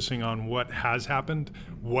start focusing on what has happened,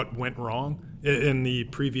 what went wrong in the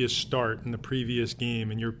previous start, in the previous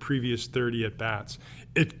game, in your previous 30 at-bats,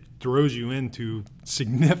 it throws you into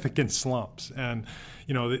significant slumps. And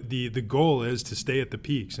the goal is to stay at the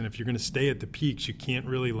peaks. And if you're going to stay at the peaks, you can't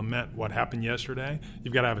really lament what happened yesterday.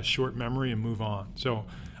 You've got to have a short memory and move on. So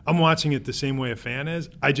I'm watching it the same way a fan is.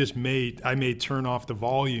 I may turn off the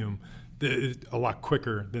volume a lot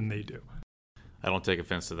quicker than they do. I don't take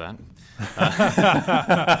offense to that.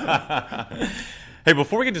 Hey,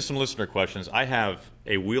 before we get to some listener questions, I have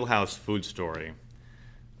a wheelhouse food story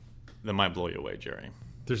that might blow you away, Jerry.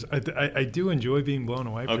 I do enjoy being blown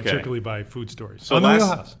away, particularly by food stories. So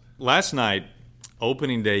last night,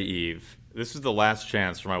 opening day eve, this is the last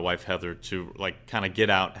chance for my wife Heather to kind of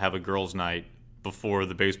get out, have a girls' night before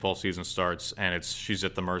the baseball season starts, and she's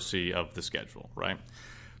at the mercy of the schedule, right?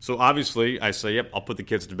 So obviously, I say, yep, I'll put the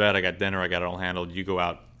kids to bed. I got dinner. I got it all handled. You go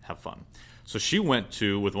out, have fun. So she went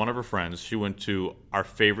with one of her friends, she went to our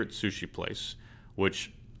favorite sushi place,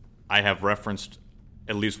 which I have referenced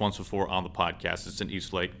at least once before on the podcast. It's in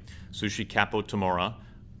Eastlake, Sushi Capo Tamora.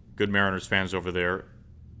 Good Mariners fans over there.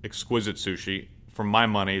 Exquisite sushi. For my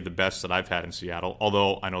money, the best that I've had in Seattle,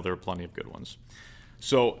 although I know there are plenty of good ones.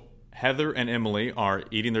 So Heather and Emily are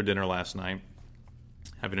eating their dinner last night,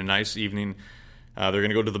 having a nice evening. They're going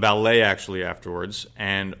to go to the ballet actually afterwards,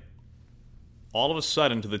 and all of a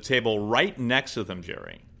sudden to the table right next to them,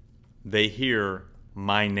 Jerry, they hear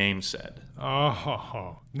my name said.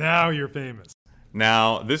 Oh, now you're famous.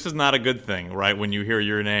 Now, this is not a good thing, right, when you hear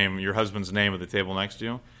your husband's name at the table next to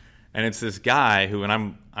you. And it's this guy who,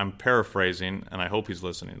 and I'm paraphrasing, and I hope he's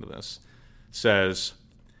listening to this, says,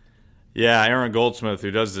 yeah, Aaron Goldsmith,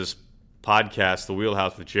 who does this podcast, The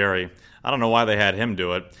Wheelhouse with Jerry, I don't know why they had him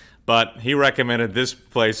do it, but he recommended this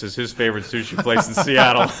place as his favorite sushi place in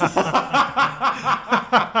Seattle.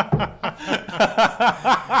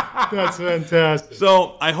 That's fantastic.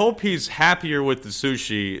 So I hope he's happier with the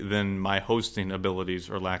sushi than my hosting abilities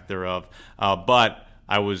or lack thereof. But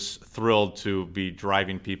I was thrilled to be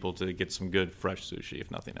driving people to get some good fresh sushi,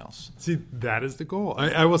 if nothing else. See, that is the goal.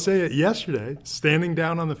 I will say it yesterday, standing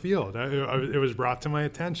down on the field, it was brought to my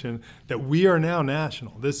attention that we are now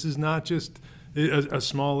national. This is not just a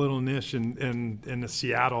small little niche in the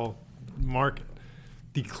Seattle market.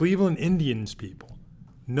 The Cleveland Indians people,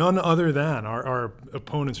 none other than our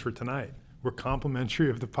opponents for tonight, were complimentary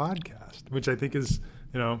of the podcast, which I think is,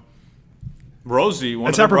 Rosie,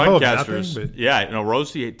 one of the broadcasters.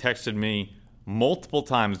 Rosie texted me multiple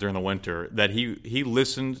times during the winter that he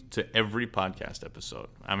listened to every podcast episode.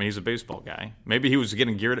 I mean, he's a baseball guy. Maybe he was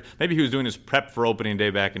getting geared. Maybe he was doing his prep for opening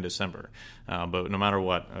day back in December. But no matter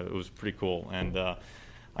what, it was pretty cool. And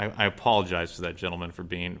I apologize to that gentleman for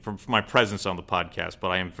my presence on the podcast, but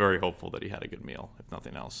I am very hopeful that he had a good meal, if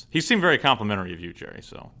nothing else. He seemed very complimentary of you, Jerry.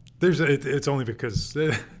 So it's only because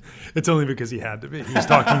he had to be. He was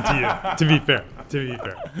talking to you. To be fair.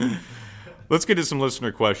 Let's get to some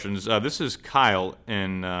listener questions. This is Kyle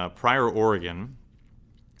in Pryor, Oregon.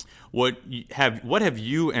 What have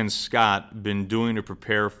you and Scott been doing to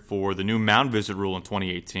prepare for the new mound visit rule in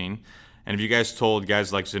 2018? And have you guys told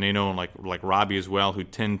guys like Zunino and like Robbie as well, who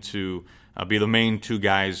tend to be the main two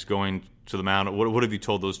guys going to the mound? What have you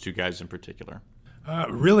told those two guys in particular?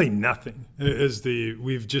 Really nothing.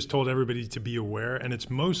 We've just told everybody to be aware, and it's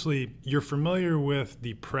mostly you're familiar with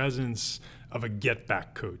the presence of a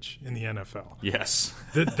get-back coach in the NFL. Yes.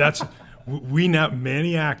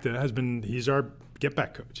 Manny Acta he's our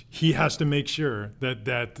get-back coach. He has to make sure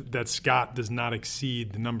that Scott does not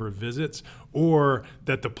exceed the number of visits, or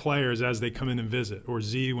that the players as they come in and visit, or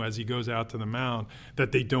Z as he goes out to the mound,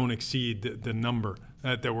 that they don't exceed the number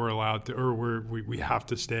that we're allowed to, or we have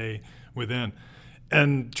to stay within.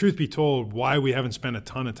 And truth be told, why we haven't spent a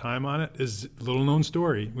ton of time on it is a little-known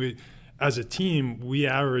story. As a team, we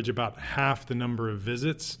average about half the number of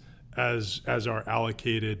visits as our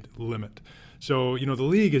allocated limit. So, the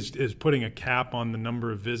league is putting a cap on the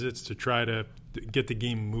number of visits to try to get the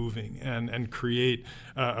game moving and create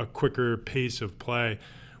a quicker pace of play.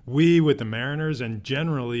 We, with the Mariners, and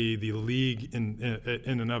generally the league in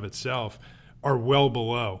and of itself, are well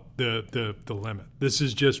below the limit. This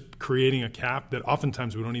is just creating a cap that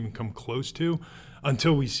oftentimes we don't even come close to.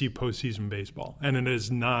 until we see postseason baseball. And it is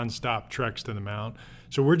nonstop treks to the mound.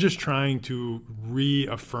 So we're just trying to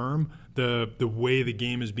reaffirm the way the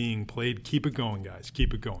game is being played. Keep it going, guys.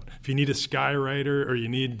 Keep it going. If you need a skywriter or you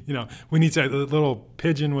need, we need a little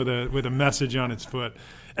pigeon with a message on its foot,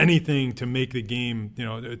 anything to make the game,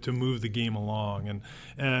 to move the game along.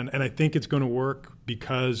 And I think it's going to work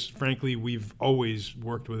because, frankly, we've always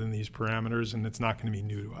worked within these parameters, and it's not going to be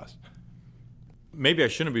new to us. Maybe I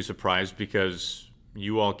shouldn't be surprised because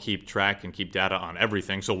you all keep track and keep data on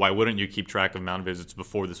everything, so why wouldn't you keep track of mound visits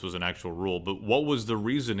before this was an actual rule? But what was the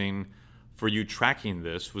reasoning for you tracking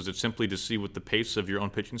this? Was it simply to see what the pace of your own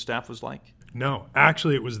pitching staff was like? No,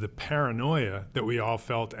 actually it was the paranoia that we all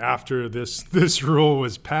felt after this rule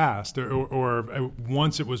was passed or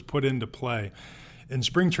once it was put into play. In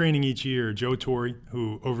spring training each year, Joe Torre,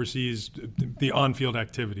 who oversees the on-field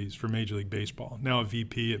activities for Major League Baseball, now a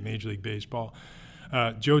VP at Major League Baseball,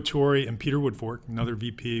 Joe Torre and Peter Woodfork, another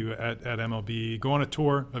VP at MLB, go on a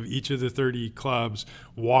tour of each of the 30 clubs,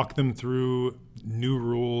 walk them through new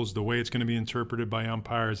rules, the way it's going to be interpreted by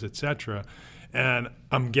umpires, etc. And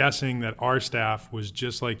I'm guessing that our staff was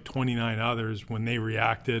just like 29 others when they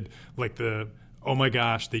reacted like oh my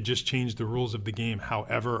gosh, they just changed the rules of the game.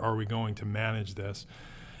 However, are we going to manage this?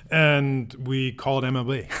 And we called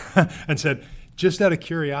MLB and said, just out of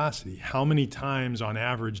curiosity, how many times on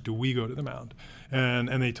average do we go to the mound?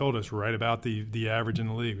 And they told us right about the average in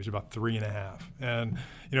the league, which is about 3.5. And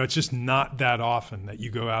it's just not that often that you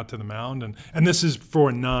go out to the mound, and this is for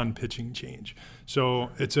a non-pitching change. So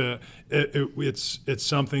it's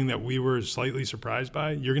something that we were slightly surprised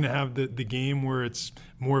by. You're going to have the game where it's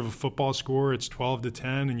more of a football score, it's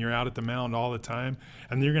 12-10, and you're out at the mound all the time.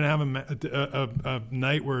 And you're going to have a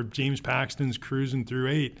night where James Paxton's cruising through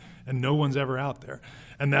 8, and no one's ever out there.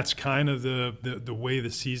 And that's kind of the way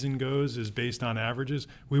the season goes, is based on averages.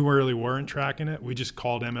 We really weren't tracking it. We just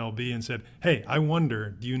called MLB and said, hey, I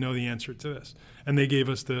wonder, do you know the answer to this? And they gave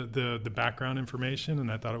us the background information,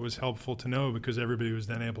 and I thought it was helpful to know because everybody was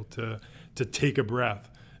then able to take a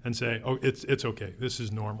breath and say, oh, it's okay. This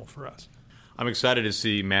is normal for us. I'm excited to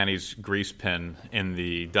see Manny's grease pen in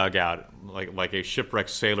the dugout, like a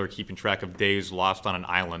shipwrecked sailor keeping track of days lost on an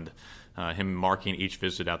island, him marking each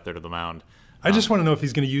visit out there to the mound. I just want to know if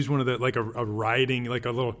he's going to use one of the, like a riding, like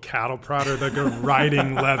a little cattle prodder, like a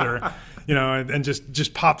riding leather, and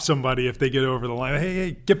just pop somebody if they get over the line.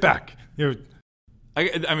 Hey, get back.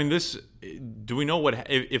 I mean, do we know what,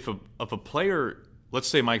 if a player, let's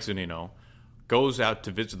say Mike Zunino, goes out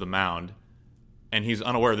to visit the mound and he's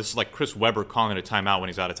unaware, this is like Chris Webber calling a timeout when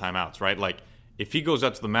he's out of timeouts, right? Like, if he goes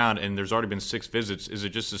out to the mound and there's already been 6 visits, is it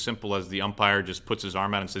just as simple as the umpire just puts his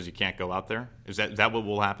arm out and says you can't go out there? Is that what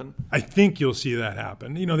will happen? I think you'll see that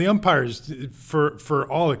happen. The umpires,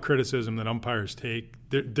 for all the criticism that umpires take,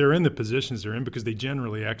 they're in the positions they're in because they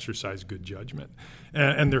generally exercise good judgment.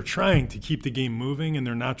 And they're trying to keep the game moving, and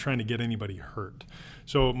they're not trying to get anybody hurt.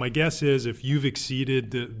 So my guess is if you've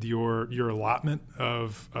exceeded your allotment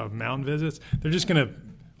of mound visits, they're just going to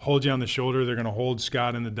hold you on the shoulder. They're going to hold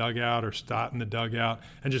Scott in the dugout or Stott in the dugout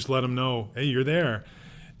and just let them know, hey, you're there.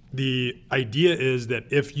 The idea is that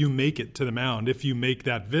if you make it to the mound, if you make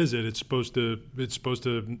that visit, it's supposed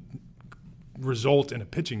to result in a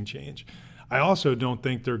pitching change. I also don't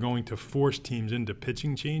think they're going to force teams into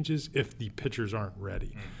pitching changes if the pitchers aren't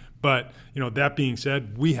ready. But, that being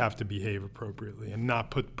said, we have to behave appropriately and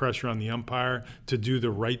not put pressure on the umpire to do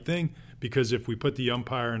the right thing, because if we put the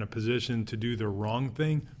umpire in a position to do the wrong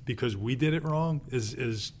thing because we did it wrong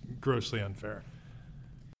is grossly unfair.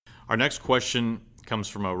 Our next question comes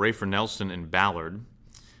from Rafer Nelson in Ballard,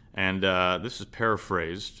 and this is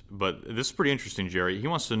paraphrased, but this is pretty interesting, Jerry. He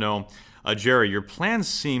wants to know, Jerry, your plan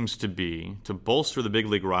seems to be to bolster the big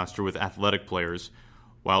league roster with athletic players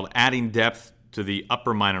while adding depth to the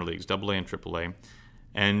upper minor leagues, AA and AAA,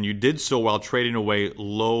 and you did so while trading away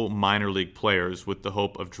low minor league players with the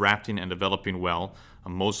hope of drafting and developing well,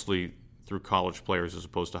 mostly through college players as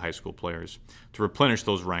opposed to high school players, to replenish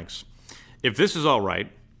those ranks. If this is all right,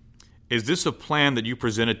 is this a plan that you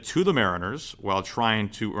presented to the Mariners while trying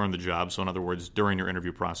to earn the job, so in other words, during your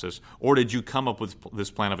interview process, or did you come up with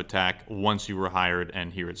this plan of attack once you were hired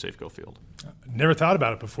and here at Safeco Field? Never thought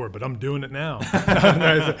about it before, but I'm doing it now.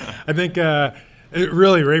 I think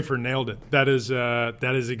really Rafer nailed it. That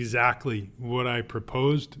is exactly what I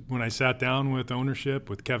proposed when I sat down with ownership,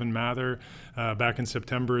 with Kevin Mather back in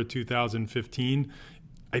September of 2015.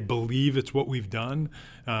 I believe it's what we've done.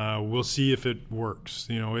 We'll see if it works.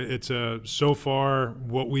 It's so far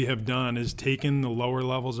what we have done is taken the lower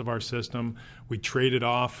levels of our system. We traded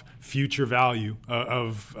off future value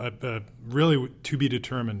of a really to be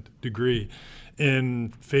determined degree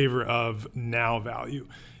in favor of now value.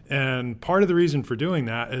 And part of the reason for doing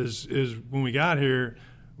that is when we got here,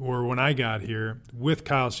 or when I got here, with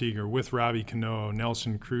Kyle Seager, with Robbie Cano,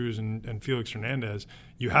 Nelson Cruz, and Felix Hernandez,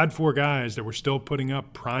 you had 4 guys that were still putting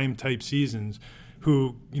up prime-type seasons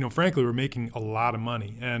who, frankly, were making a lot of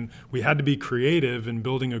money. And we had to be creative in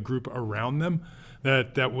building a group around them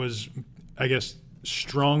that was, I guess,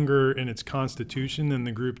 stronger in its constitution than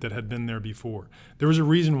the group that had been there before. There was a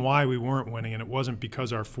reason why we weren't winning, and it wasn't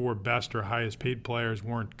because our 4 best or highest-paid players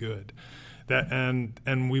weren't good.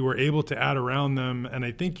 And we were able to add around them, and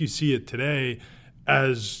I think you see it today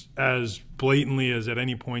as blatantly as at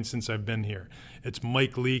any point since I've been here. It's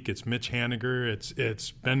Mike Leake, it's Mitch Haniger,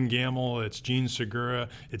 it's Ben Gamble, it's Gene Segura,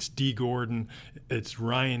 it's Dee Gordon, it's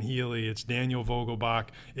Ryan Healy, it's Daniel Vogelbach.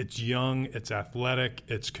 It's young, it's athletic,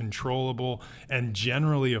 it's controllable, and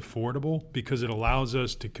generally affordable because it allows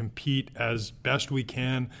us to compete as best we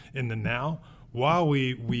can in the now, while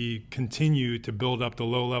we continue to build up the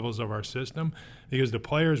low levels of our system, because the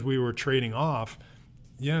players we were trading off,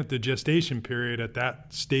 the gestation period at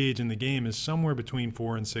that stage in the game is somewhere between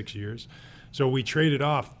 4 and 6 years. So we traded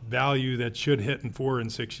off value that should hit in 4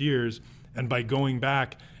 and 6 years, and by going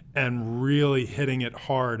back and really hitting it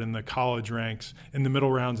hard in the college ranks in the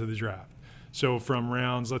middle rounds of the draft. So from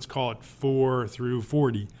rounds, let's call it 4 through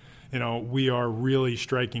 40, we are really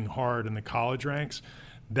striking hard in the college ranks.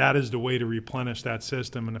 That is the way to replenish that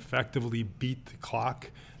system and effectively beat the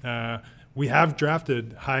clock. We have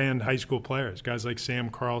drafted high-end high school players, guys like Sam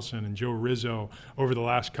Carlson and Joe Rizzo over the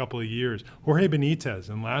last couple of years. Jorge Benitez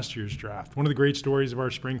in last year's draft, one of the great stories of our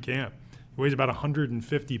spring camp. He weighs about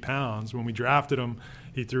 150 pounds. When we drafted him,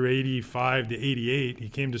 he threw 85 to 88. He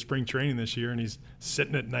came to spring training this year, and he's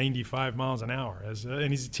sitting at 95 miles an hour.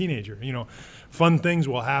 And he's a teenager. Fun things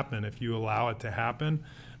will happen if you allow it to happen.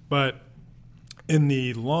 But in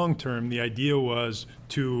the long term, the idea was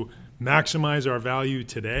to maximize our value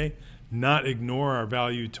today, not ignore our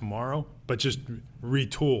value tomorrow, but just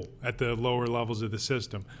retool at the lower levels of the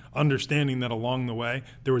system, understanding that along the way,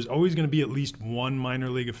 there was always going to be at least one minor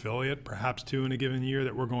league affiliate, perhaps 2 in a given year,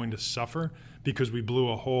 that we're going to suffer because we blew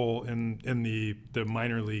a hole in the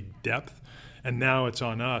minor league depth. And now it's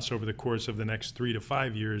on us over the course of the next 3 to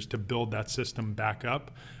 5 years to build that system back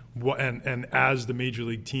up. And as the major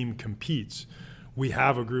league team competes, we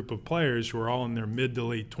have a group of players who are all in their mid to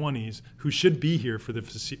late 20s who should be here for the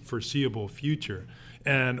foreseeable future.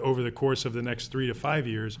 And over the course of the next 3 to 5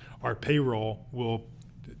 years, our payroll will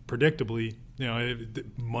predictably,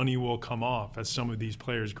 money will come off as some of these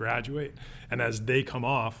players graduate. And as they come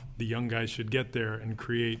off, the young guys should get there and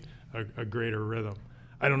create a greater rhythm.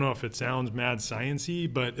 I don't know if it sounds mad science-y,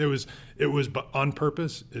 but it was on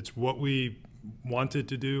purpose. It's what we wanted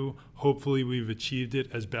to do. Hopefully we've achieved it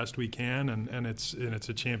as best we can, and it's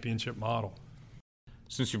a championship model.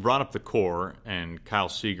 Since you brought up the core and Kyle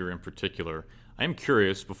Seager in particular, I am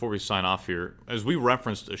curious, before we sign off here, as we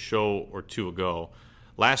referenced a show or two ago,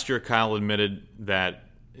 last year Kyle admitted that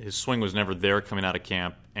his swing was never there coming out of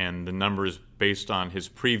camp, and the numbers based on his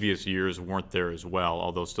previous years weren't there as well,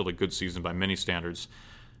 although still a good season by many standards.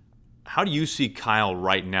 How do you see Kyle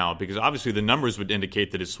right now? Because obviously the numbers would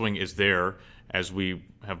indicate that his swing is there as we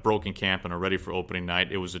have broken camp and are ready for opening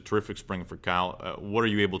night. It was a terrific spring for Kyle. What are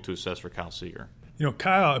you able to assess for Kyle Seager?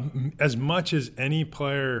 Kyle, as much as any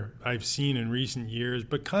player I've seen in recent years,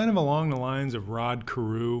 but kind of along the lines of Rod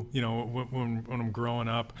Carew, when I'm growing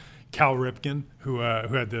up, Cal Ripken, who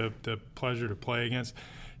had the pleasure to play against.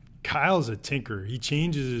 Kyle's a tinker. He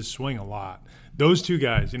changes his swing a lot. Those two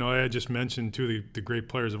guys, I just mentioned two of the great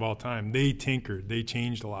players of all time. They tinkered. They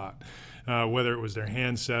changed a lot. Whether it was their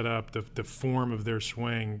hand setup, the form of their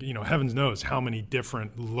swing, heavens knows how many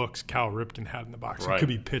different looks Cal Ripken had in the box. Right. It could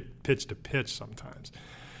be pitch to pitch sometimes.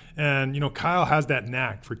 And, Kyle has that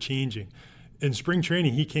knack for changing. In spring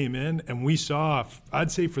training, he came in, and we saw,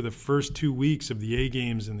 I'd say for the first 2 weeks of the A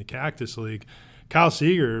games in the Cactus League, Kyle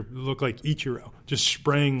Seager looked like Ichiro, just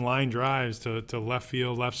spraying line drives to left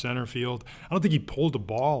field, left center field. I don't think he pulled a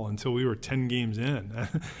ball until we were 10 games in.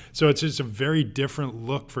 So it's just a very different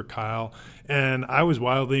look for Kyle, and I was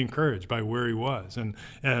wildly encouraged by where he was. And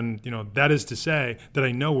that is to say that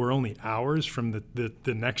I know we're only hours from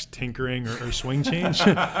the next tinkering or swing change.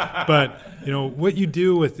 But, what you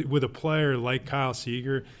do with a player like Kyle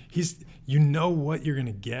Seager, you know what you're going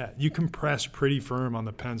to get. You can press pretty firm on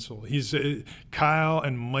the pencil. Kyle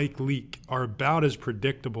and Mike Leake are about as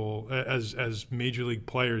predictable as major league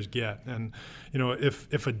players get. And,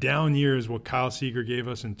 if a down year is what Kyle Seager gave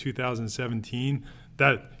us in 2017,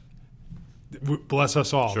 that bless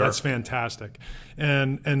us all. Sure. That's fantastic.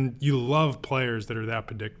 And you love players that are that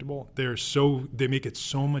predictable. They make it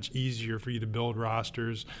so much easier for you to build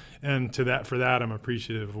rosters. And for that, I'm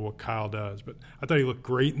appreciative of what Kyle does. But I thought he looked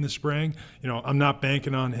great in the spring. I'm not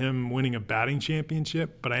banking on him winning a batting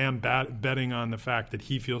championship, but I am betting on the fact that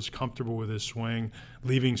he feels comfortable with his swing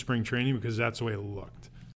leaving spring training, because that's the way it looked.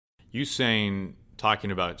 You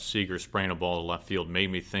talking about Seager spraying a ball to left field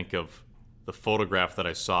made me think of the photograph that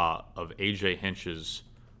I saw of A.J. Hinch's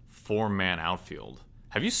 4-man outfield.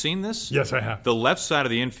 Have you seen this? Yes, I have. The left side of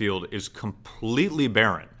the infield is completely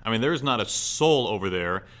barren. I mean, there's not a soul over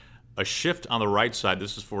there. A shift on the right side.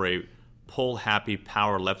 This is for a pull-happy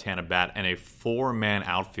power left-handed bat and a 4-man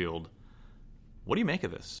outfield. What do you make of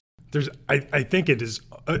this? I think it is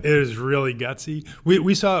really gutsy.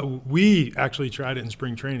 We actually tried it in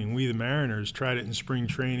spring training. We, the Mariners, tried it in spring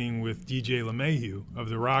training with DJ LeMahieu of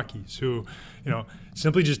the Rockies, who,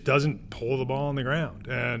 simply just doesn't pull the ball on the ground.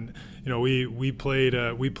 And we played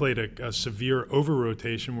a severe over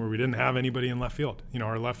rotation where we didn't have anybody in left field.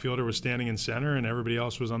 Our left fielder was standing in center and everybody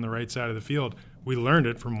else was on the right side of the field. We learned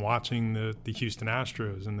it from watching the Houston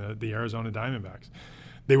Astros and the Arizona Diamondbacks.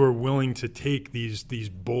 They were willing to take these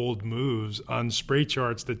bold moves on spray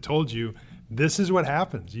charts that told you this is what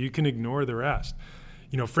happens. You can ignore the rest.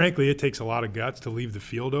 Frankly, it takes a lot of guts to leave the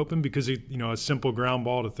field open, because a simple ground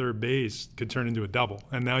ball to third base could turn into a double,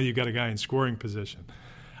 and now you've got a guy in scoring position.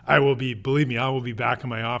 Believe me, I will be back in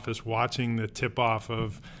my office watching the tip-off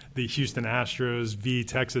of the Houston Astros v.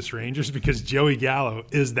 Texas Rangers, because Joey Gallo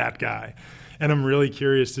is that guy. And I'm really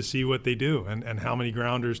curious to see what they do and how many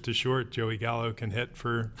grounders to short Joey Gallo can hit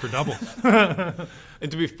for doubles.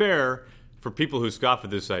 And to be fair, for people who scoff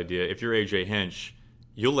at this idea, if you're A.J. Hinch,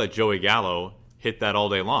 you'll let Joey Gallo hit that all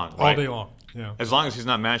day long, right? All day long, yeah. As long as he's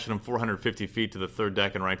not matching him 450 feet to the third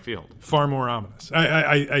deck in right field. Far more ominous.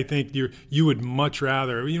 I think you would much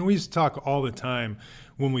rather – we used to talk all the time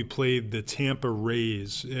when we played the Tampa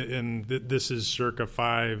Rays, and this is circa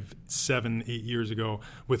 5, 7, 8 years ago,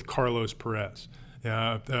 with Carlos Perez.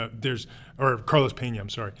 Carlos Pena, I'm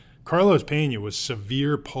sorry. Carlos Pena was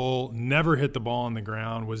severe pull, never hit the ball on the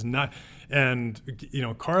ground, was not – and,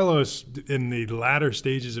 Carlos in the latter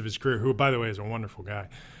stages of his career, who, by the way, is a wonderful guy,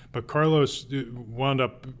 but Carlos wound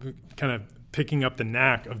up kind of picking up the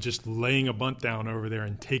knack of just laying a bunt down over there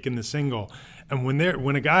and taking the single. And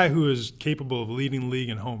when a guy who is capable of leading the league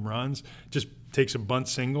in home runs just takes a bunt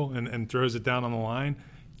single and throws it down on the line,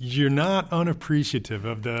 you're not unappreciative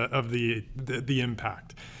of the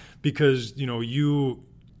impact, because you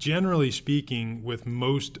generally speaking, with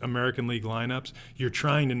most American League lineups, you're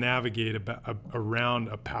trying to navigate around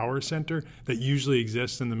a power center that usually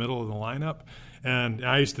exists in the middle of the lineup. And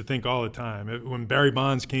I used to think all the time, when Barry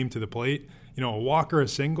Bonds came to the plate, a walk or a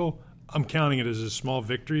single, I'm counting it as a small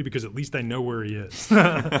victory, because at least I know where he is.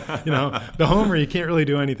 The homer you can't really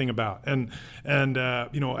do anything about. And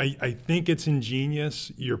I think it's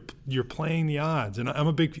ingenious. You're playing the odds, and I'm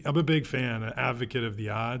a big fan, an advocate of the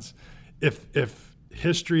odds. If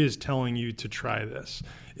history is telling you to try this,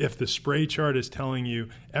 if the spray chart is telling you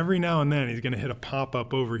every now and then he's going to hit a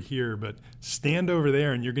pop-up over here, but stand over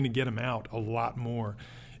there and you're going to get him out a lot more.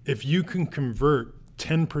 If you can convert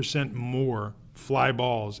 10% more fly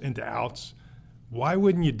balls into outs, why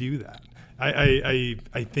wouldn't you do that? I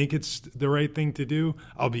think it's the right thing to do.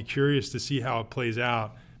 I'll be curious to see how it plays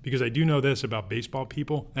out, because I do know this about baseball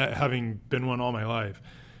people, having been one all my life.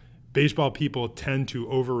 Baseball people tend to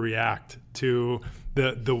overreact to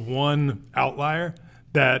the one outlier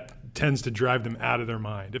that tends to drive them out of their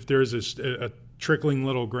mind. If there's a trickling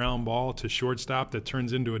little ground ball to shortstop that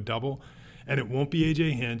turns into a double, and it won't be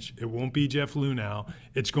A.J. Hinch, it won't be Jeff Luhnow,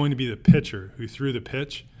 it's going to be the pitcher who threw the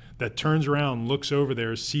pitch that turns around, looks over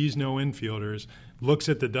there, sees no infielders, looks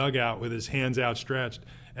at the dugout with his hands outstretched,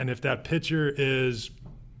 and if that pitcher is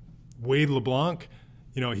Wade LeBlanc,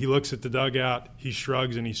 he looks at the dugout, he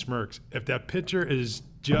shrugs, and he smirks. If that pitcher is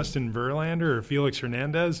Justin Verlander or Felix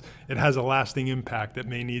Hernandez, it has a lasting impact that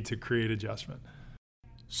may need to create adjustment.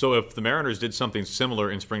 So if the Mariners did something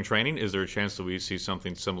similar in spring training, is there a chance that we see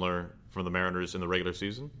something similar from the Mariners in the regular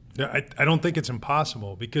season? Yeah, I don't think it's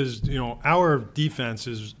impossible, because our defense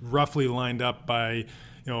is roughly lined up by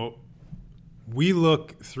we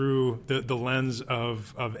look through the lens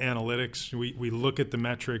of analytics. We look at the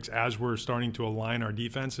metrics as we're starting to align our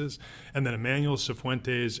defenses, and then Emmanuel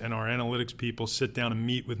Cifuentes and our analytics people sit down and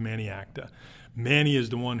meet with Manny Acta. Manny is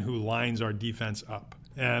the one who lines our defense up.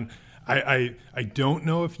 And I don't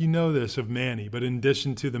know if you know this of Manny, but in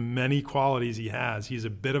addition to the many qualities he has, he's a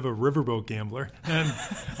bit of a riverboat gambler,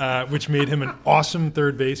 and which made him an awesome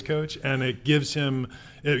third base coach, and it gives him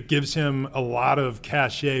a lot of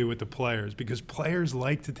cachet with the players because players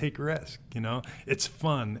like to take risk. It's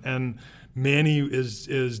fun, and Manny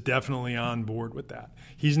is definitely on board with that.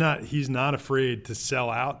 He's not afraid to sell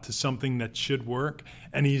out to something that should work,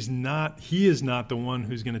 and he is not the one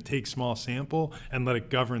who's going to take small sample and let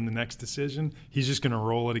it govern the next decision. He's just going to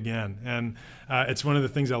roll it again, and it's one of the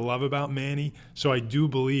things I love about Manny. So I do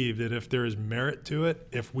believe that if there is merit to it,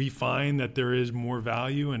 if we find that there is more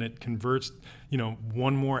value and it converts,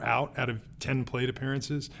 one more out of 10 plate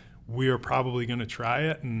appearances, we are probably going to try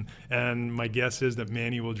it, and my guess is that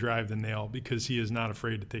Manny will drive the nail because he is not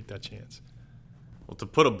afraid to take that chance. Well, to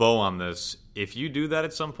put a bow on this, if you do that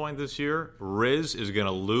at some point this year, Riz is going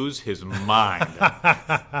to lose his mind.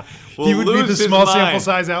 He would be the small sample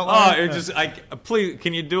size outlier. Please,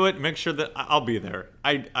 can you do it? Make sure that I'll be there.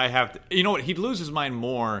 I have to. You know what? He'd lose his mind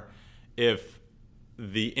more if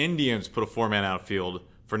the Indians put a 4-man outfield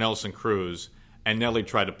for Nelson Cruz and Nelly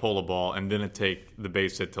tried to pull a ball and didn't take the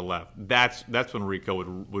base hit to left. That's when Rico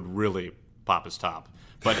would really pop his top.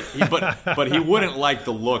 But he wouldn't like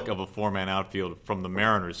the look of a 4-man outfield from the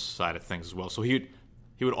Mariners side of things as well. So he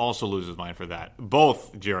would also lose his mind for that.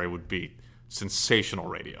 Both, Jerry, would be sensational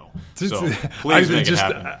radio. So please make it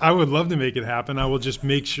happen. I would love to make it happen. I will just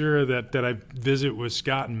make sure that I visit with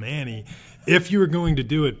Scott and Manny. If you are going to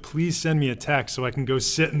do it, please send me a text so I can go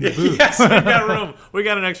sit in the booth. Yes, we got room. We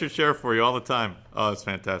got an extra chair for you all the time. Oh, that's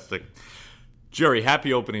fantastic. Jerry,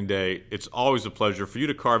 happy opening day. It's always a pleasure. For you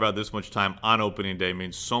to carve out this much time on opening day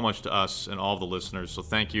means so much to us and all the listeners. So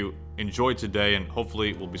thank you. Enjoy today, and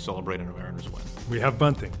hopefully we'll be celebrating a Mariners win. We have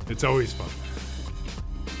bunting. It's always fun.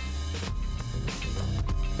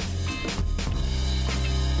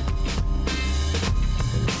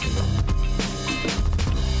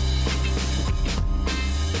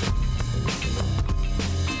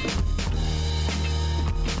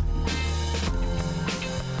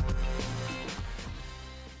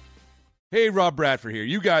 Hey, Rob Bradford here.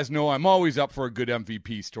 You guys know I'm always up for a good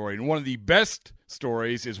MVP story, and one of the best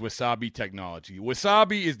stories is Wasabi Technology.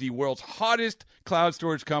 Wasabi is the world's hottest cloud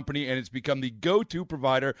storage company, and it's become the go-to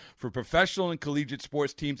provider for professional and collegiate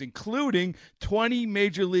sports teams, including 20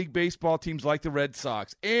 Major League Baseball teams like the Red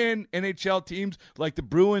Sox and NHL teams like the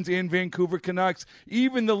Bruins and Vancouver Canucks.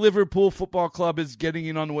 Even the Liverpool Football Club is getting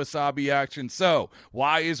in on the Wasabi action. So,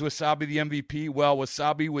 why is Wasabi the MVP? Well,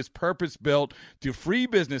 Wasabi was purpose-built to free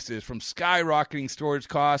businesses from skyrocketing storage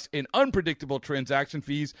costs and unpredictable transaction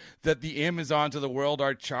fees that the Amazons of the world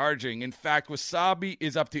are charging. In fact, Wasabi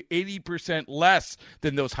is up to 80% less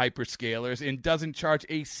than those hyperscalers and doesn't charge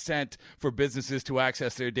a cent for businesses to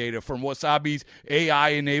access their data. From Wasabi's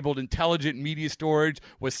AI-enabled intelligent media storage,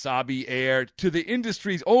 Wasabi Air, to the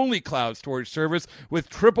industry's only cloud storage service with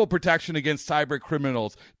triple protection against cyber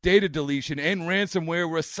criminals, data deletion, and ransomware,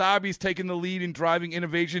 Wasabi's taken the lead in driving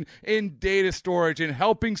innovation in data storage and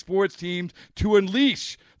helping sports teams to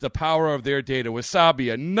unleash the power of their data.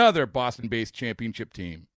 Wasabi, another Boston-based championship team.